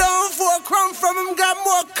dumb. For a crumb from him, got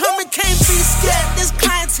more coming. Can't be scared. This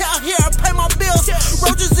clientele here, I pay my bills.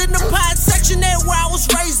 Roaches in the pod section, that where I was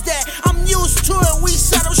raised at. I'm used to it. We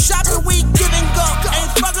settle shopping, we give and go.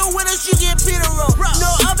 Ain't fucking with us, you get Peter Roll. No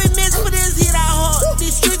oven mitts for this heat I hold.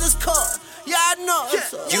 These streets is cold. Yeah, I know.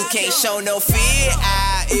 You can't show no fear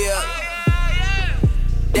out here.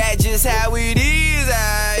 That's just how it is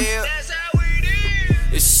out here.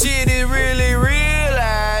 This shit is really real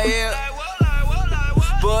out here.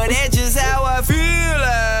 But that's just how I feel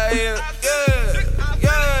out here.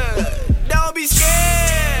 Yeah. Don't be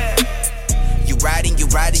scared. You riding.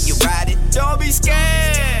 Don't be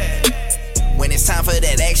scared. When it's time for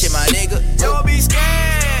that action, my nigga, don't be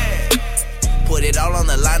scared. Put it all on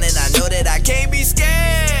the line and I know that I can't be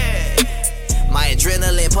scared. My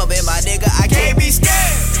adrenaline pumping, my nigga, I can't be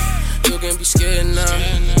scared. You can't be scared now.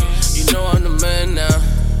 You know I'm the man now.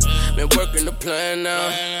 Been working the plan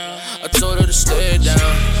now. I told her to stay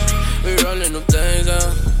down. We running them things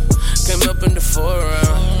out. Came up in the 4th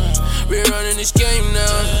round. We running this game now.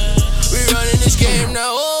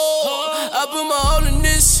 Oh, I put my all in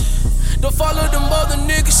this. Don't follow them other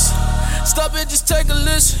niggas. Stop it, just take a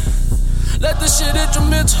listen. Let the shit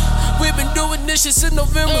instrumental. We been doing this shit since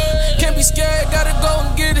November. Can't be scared, gotta go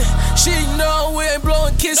and get it. She know we ain't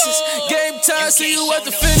blowing kisses. Game time, see you at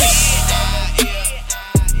the finish.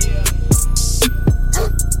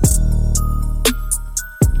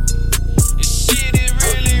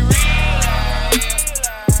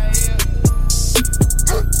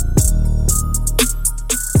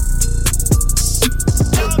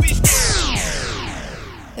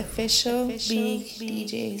 Official Big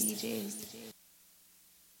DJs.